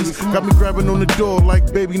the keys. Got me grabbing on the door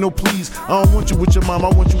like, baby, no please. I don't want you with your mom, I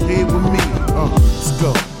want you here with me. Let's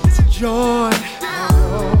go. It's a joy,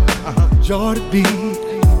 joy to be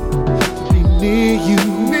near you.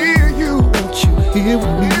 Near you. Won't you hear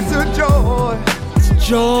with me? It's a joy. It's a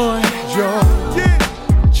joy,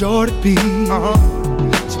 joy to be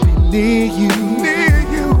near you. Near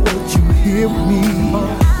you. Won't you hear with me?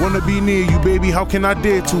 Wanna be near you, baby, how can I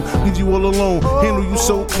dare to leave you all alone, handle you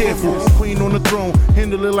so careful. Queen on the throne,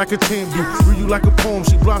 handle it like a champ do. Read you like a poem,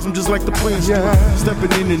 she blossom just like the plants do.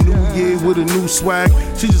 Stepping in the new year with a new swag.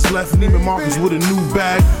 She just left Neiman Marcus with a new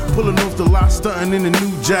bag. Pulling off the lot, stunting in a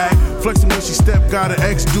new jag. Flexing when she step, got an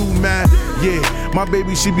ex-dude mad. Yeah, my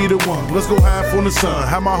baby, she be the one. Let's go half on the sun,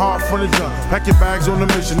 have my heart front and jump. Pack your bags on the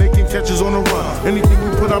mission, they can catch us on the run. Anything we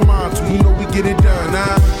put our mind to, you know we get it done,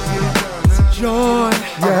 Joy,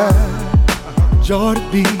 joy to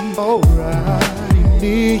be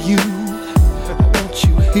near you. Won't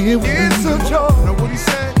you hear with me? It's a joy. Know what he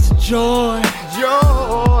said? It's a joy,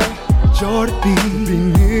 joy to be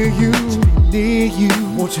near you. Near you.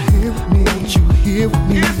 Won't you hear with me? Won't you hear with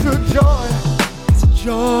me? It's a joy. It's a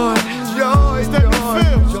joy. Is that new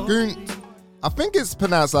film? Skoont. I think it's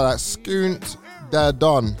pronounced like that. Skoont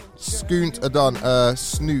Dadon. Skoont Adon.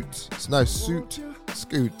 Snoot. No, suit.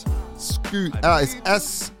 Scoot. Scoot.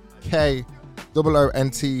 It's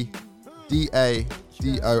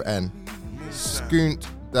SKOONTDADON. Skoont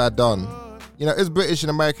Dadon. You know, as British and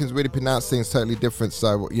Americans really pronounce things totally different,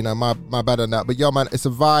 so, you know, my bad on that. But yo, man, it's a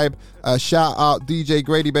vibe. Shout out DJ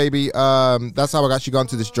Grady, baby. That's how I actually got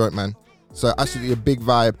into this joint, man. So absolutely a big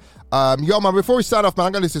vibe. Yo, man, before we start off, man,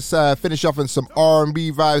 I'm going to just finish off on some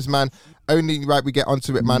R&B vibes, man. Only right we get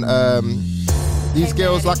onto it, man. These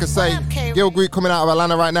girls, like I say, girl group coming out of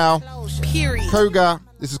Atlanta right now. Period. Koga.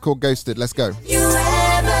 This is called Ghosted. Let's go. You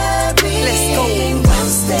ever be Let's go.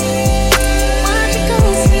 Ghosted? Why'd you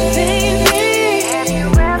ghost me, baby? Have you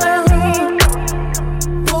ever been?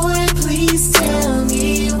 Boy, please tell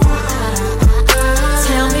me why.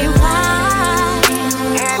 Tell me why.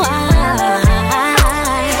 Why?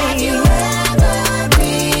 Have you ever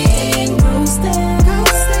been ghosted?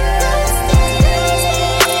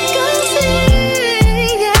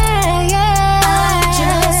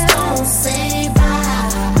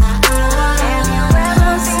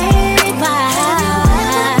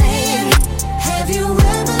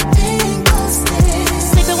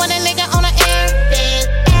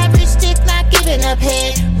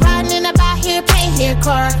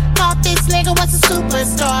 Car. Thought this nigga was a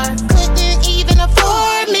superstar. Couldn't even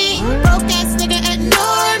afford me. Broke ass nigga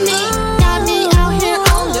ignore me. Got me out here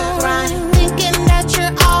on the grind, thinking that you're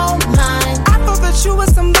all mine. I thought that you was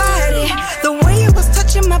somebody, the way you was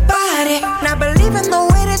touching my body. Not believing the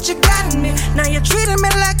way that you got me. Now you're treating me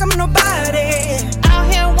like I'm nobody. Out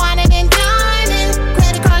here whining and dining.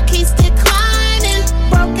 Credit card keeps declining.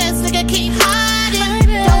 Broke ass nigga keep hiding.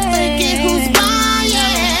 Don't forget who's buying.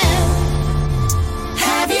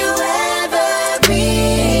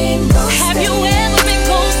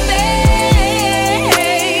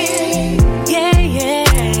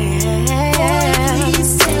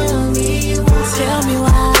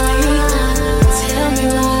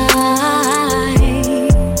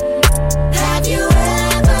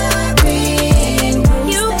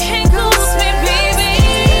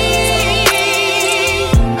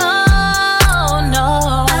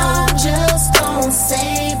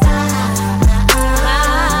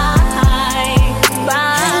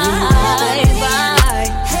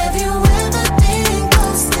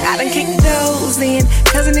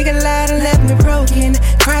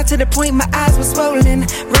 To the point my eyes were swollen.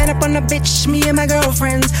 Ran up on a bitch, me and my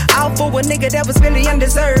girlfriends. Out for a nigga that was really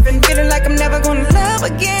undeserving. Feeling like I'm never gonna love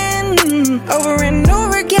again. Over and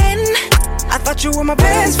over again. I thought you were my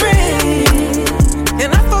best friend,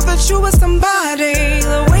 and I thought that you was somebody.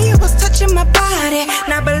 The way you was touching my body.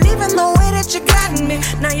 Not believing the way that you got me.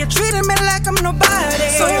 Now you're treating me like I'm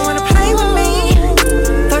nobody. So you wanna play with me?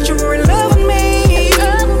 Thought you were in love with me.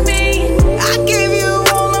 I gave you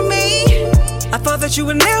all of me. I thought that you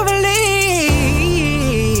would never leave.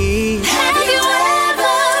 Have you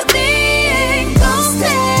ever been ghosted?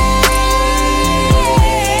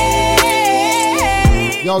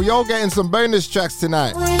 Yo, y'all getting some bonus tracks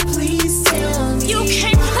tonight. Please tell me. You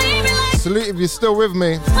can't play me like Salute if you're still with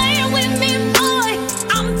me. Playing with me, boy.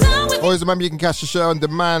 Always remember you can catch the show on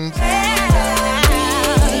demand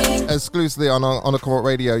exclusively on the Come Up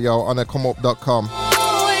Radio, yo, on thecomeUp.com.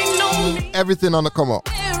 Everything on the Come Up.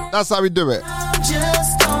 That's how we do it.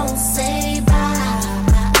 Just don't say bye.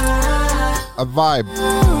 A vibe.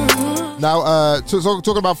 Now,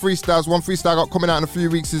 talking about freestyles, one freestyle I got coming out in a few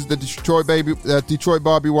weeks is the Detroit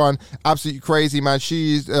Barbie one. Absolutely crazy, man.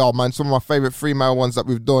 She's, some of my favorite female ones that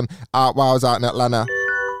we've done out while I was out in Atlanta.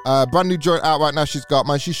 Brand new joint out right now she's got,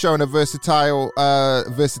 man. She's showing her versatility,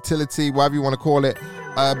 whatever you want to call it.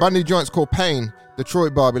 Brand new joint's called Pain.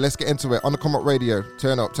 Detroit Barbie. Let's get into it on the Come Up Radio.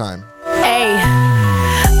 Turn up time. Hey,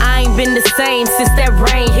 I ain't been the same since that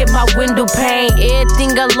rain hit my window pane.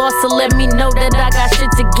 Everything I lost, so let me know that I got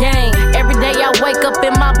shit to gain. Every day I wake up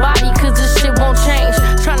in my body, cause this shit won't change.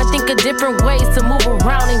 Trying to think of different ways to move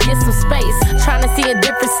around and get some space. Trying to see a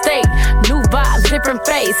different state, new vibes, different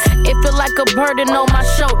face. It feel like a burden on my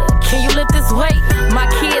shoulder. Can you lift this weight? My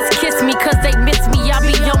kids kiss me cause they miss me, I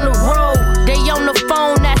be on the road. They on the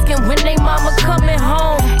phone asking when they mama coming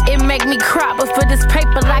home. It make me cry, but for this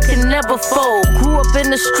paper I can never fold. Grew up in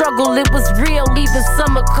the struggle, it was real, even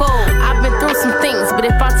summer cold. I've been through some things, but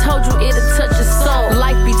if I told you it'd touch your soul.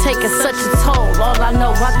 Life be taking such a toll, all I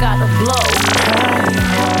know I gotta blow.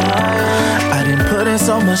 I didn't put in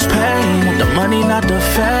so much pain, the money not the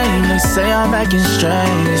fame. They say I'm acting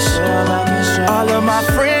strange. All of my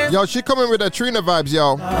friends. Yo, she coming with her Trina vibes,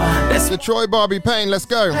 yo. Detroit Barbie Pain, let's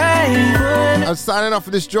go. I'm signing off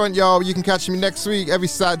for this joint, yo. You can catch me next week, every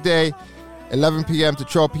Saturday, 11 p.m. to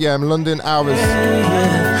 12 p.m. London hours.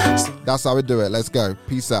 That's how we do it. Let's go.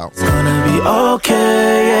 Peace out. It's gonna be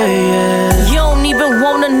okay. You don't even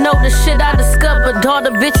wanna know the shit I discovered. All the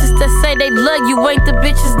bitches that say they love you ain't the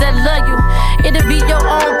bitches that love you. It'll be your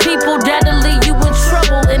own people that'll leave you in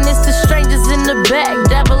trouble. And it's the strangers in the back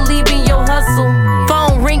that believe in your hustle.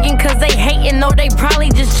 Phone ringing cause they hating, no, they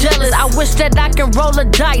probably just jealous. I wish that I can roll a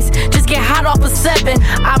dice, just get hot off a 7.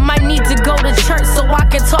 I might need to go to church so I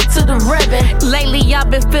can talk to the Reverend. Lately I've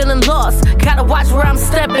been feeling lost, gotta watch where I'm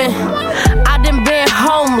stepping. I done been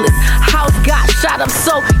homeless, house got shot up,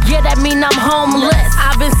 so yeah, that mean I'm homeless.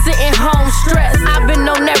 I've been sitting home stressed, I've been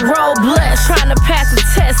on that road blessed, trying to pass the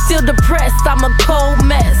test, still depressed, I'm a cold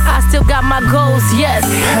mess. I still got my goals, yes.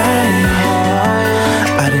 Hey,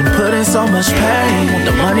 I didn't put in so much pain,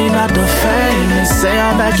 the money not the fame. They say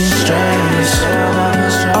I'm acting strange.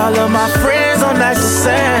 All of my friends don't act the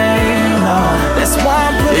same. No, that's why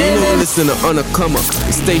I'm putting you know, listen to Onna Come Up,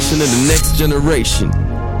 the station of the next generation.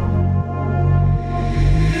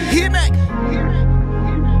 Hit back.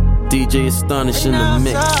 DJ Astonish in the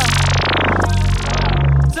mix.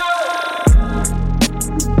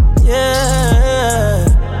 Yeah.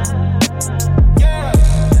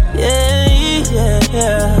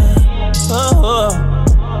 Oh.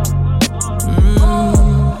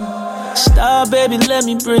 Stop, baby, let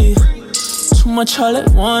me breathe. Too much all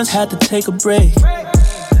at once, had to take a break.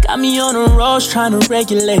 Got me on the roads trying to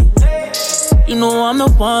regulate. You know I'm the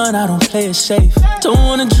one, I don't play it safe. Don't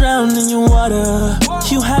wanna drown in your water.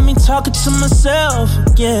 You had me talking to myself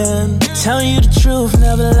again. Telling you the truth,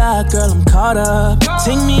 never lie, girl, I'm caught up.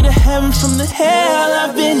 Take me to heaven from the hell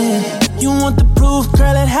I've been in. You want the proof,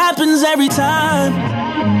 girl, it happens every time.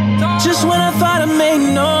 Just when I thought I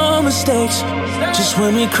made no mistakes, just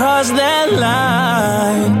when we crossed that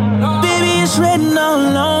line, baby, it's written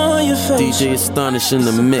all on your face. DJ Astonish in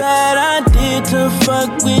the mix. Bad I did to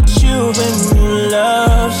fuck with you when you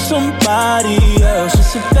love somebody else.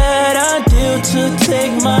 It's a bad idea to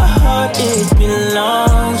take my heart, it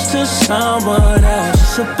belongs to someone else.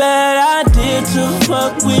 It's a bad idea to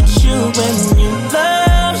fuck with you when you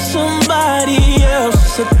love somebody else.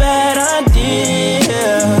 It's a bad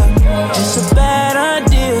idea. It's a bad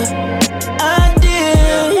idea,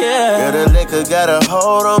 yeah. Girl, the liquor got a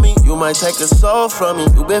hold on me. You might take a soul from me.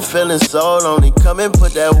 You been feeling so lonely. Come and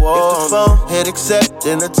put that wall on me. If the phone hit accept,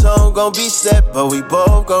 then the tone gon' be set. But we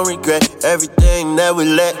both gon' regret everything that we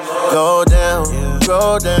let go down,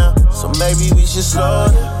 go down. So maybe we should slow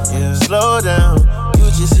down, slow down. You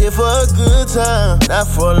just here for a good time, not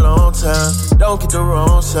for a long time. Don't get the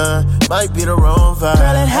wrong sign, might be the wrong vibe.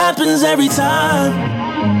 Girl, it happens every time.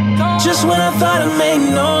 Just when I thought I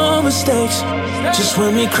made no mistakes, just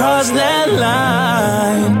when we crossed that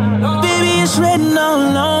line, baby, it's written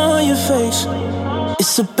all on your face.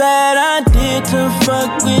 It's a bad idea to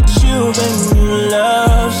fuck with you when you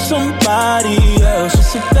love somebody else.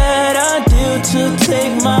 It's a bad idea to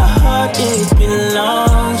take my heart, it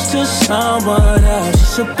belongs to someone else.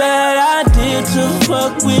 It's a bad idea to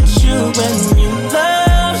fuck with you when you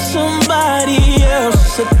love somebody else.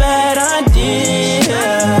 It's a bad idea.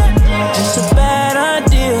 It's a bad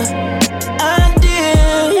idea,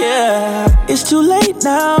 yeah.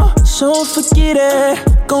 now, so forget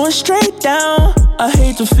it. Going straight down, I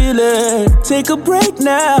hate to feel it. Take a break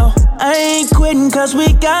now, I ain't quitting cause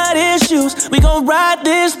we got issues. We gon' ride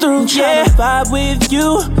this through, yeah. Vibe with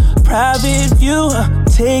you, private view.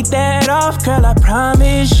 Take that off, girl, I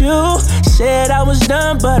promise you. Said I was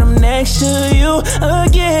done, but I'm next to you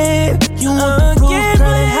again. You want the proof,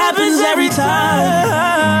 girl, it happens every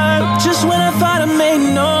time. Just when I thought I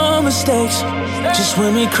made no mistakes, just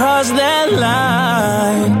when we crossed that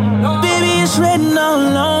line,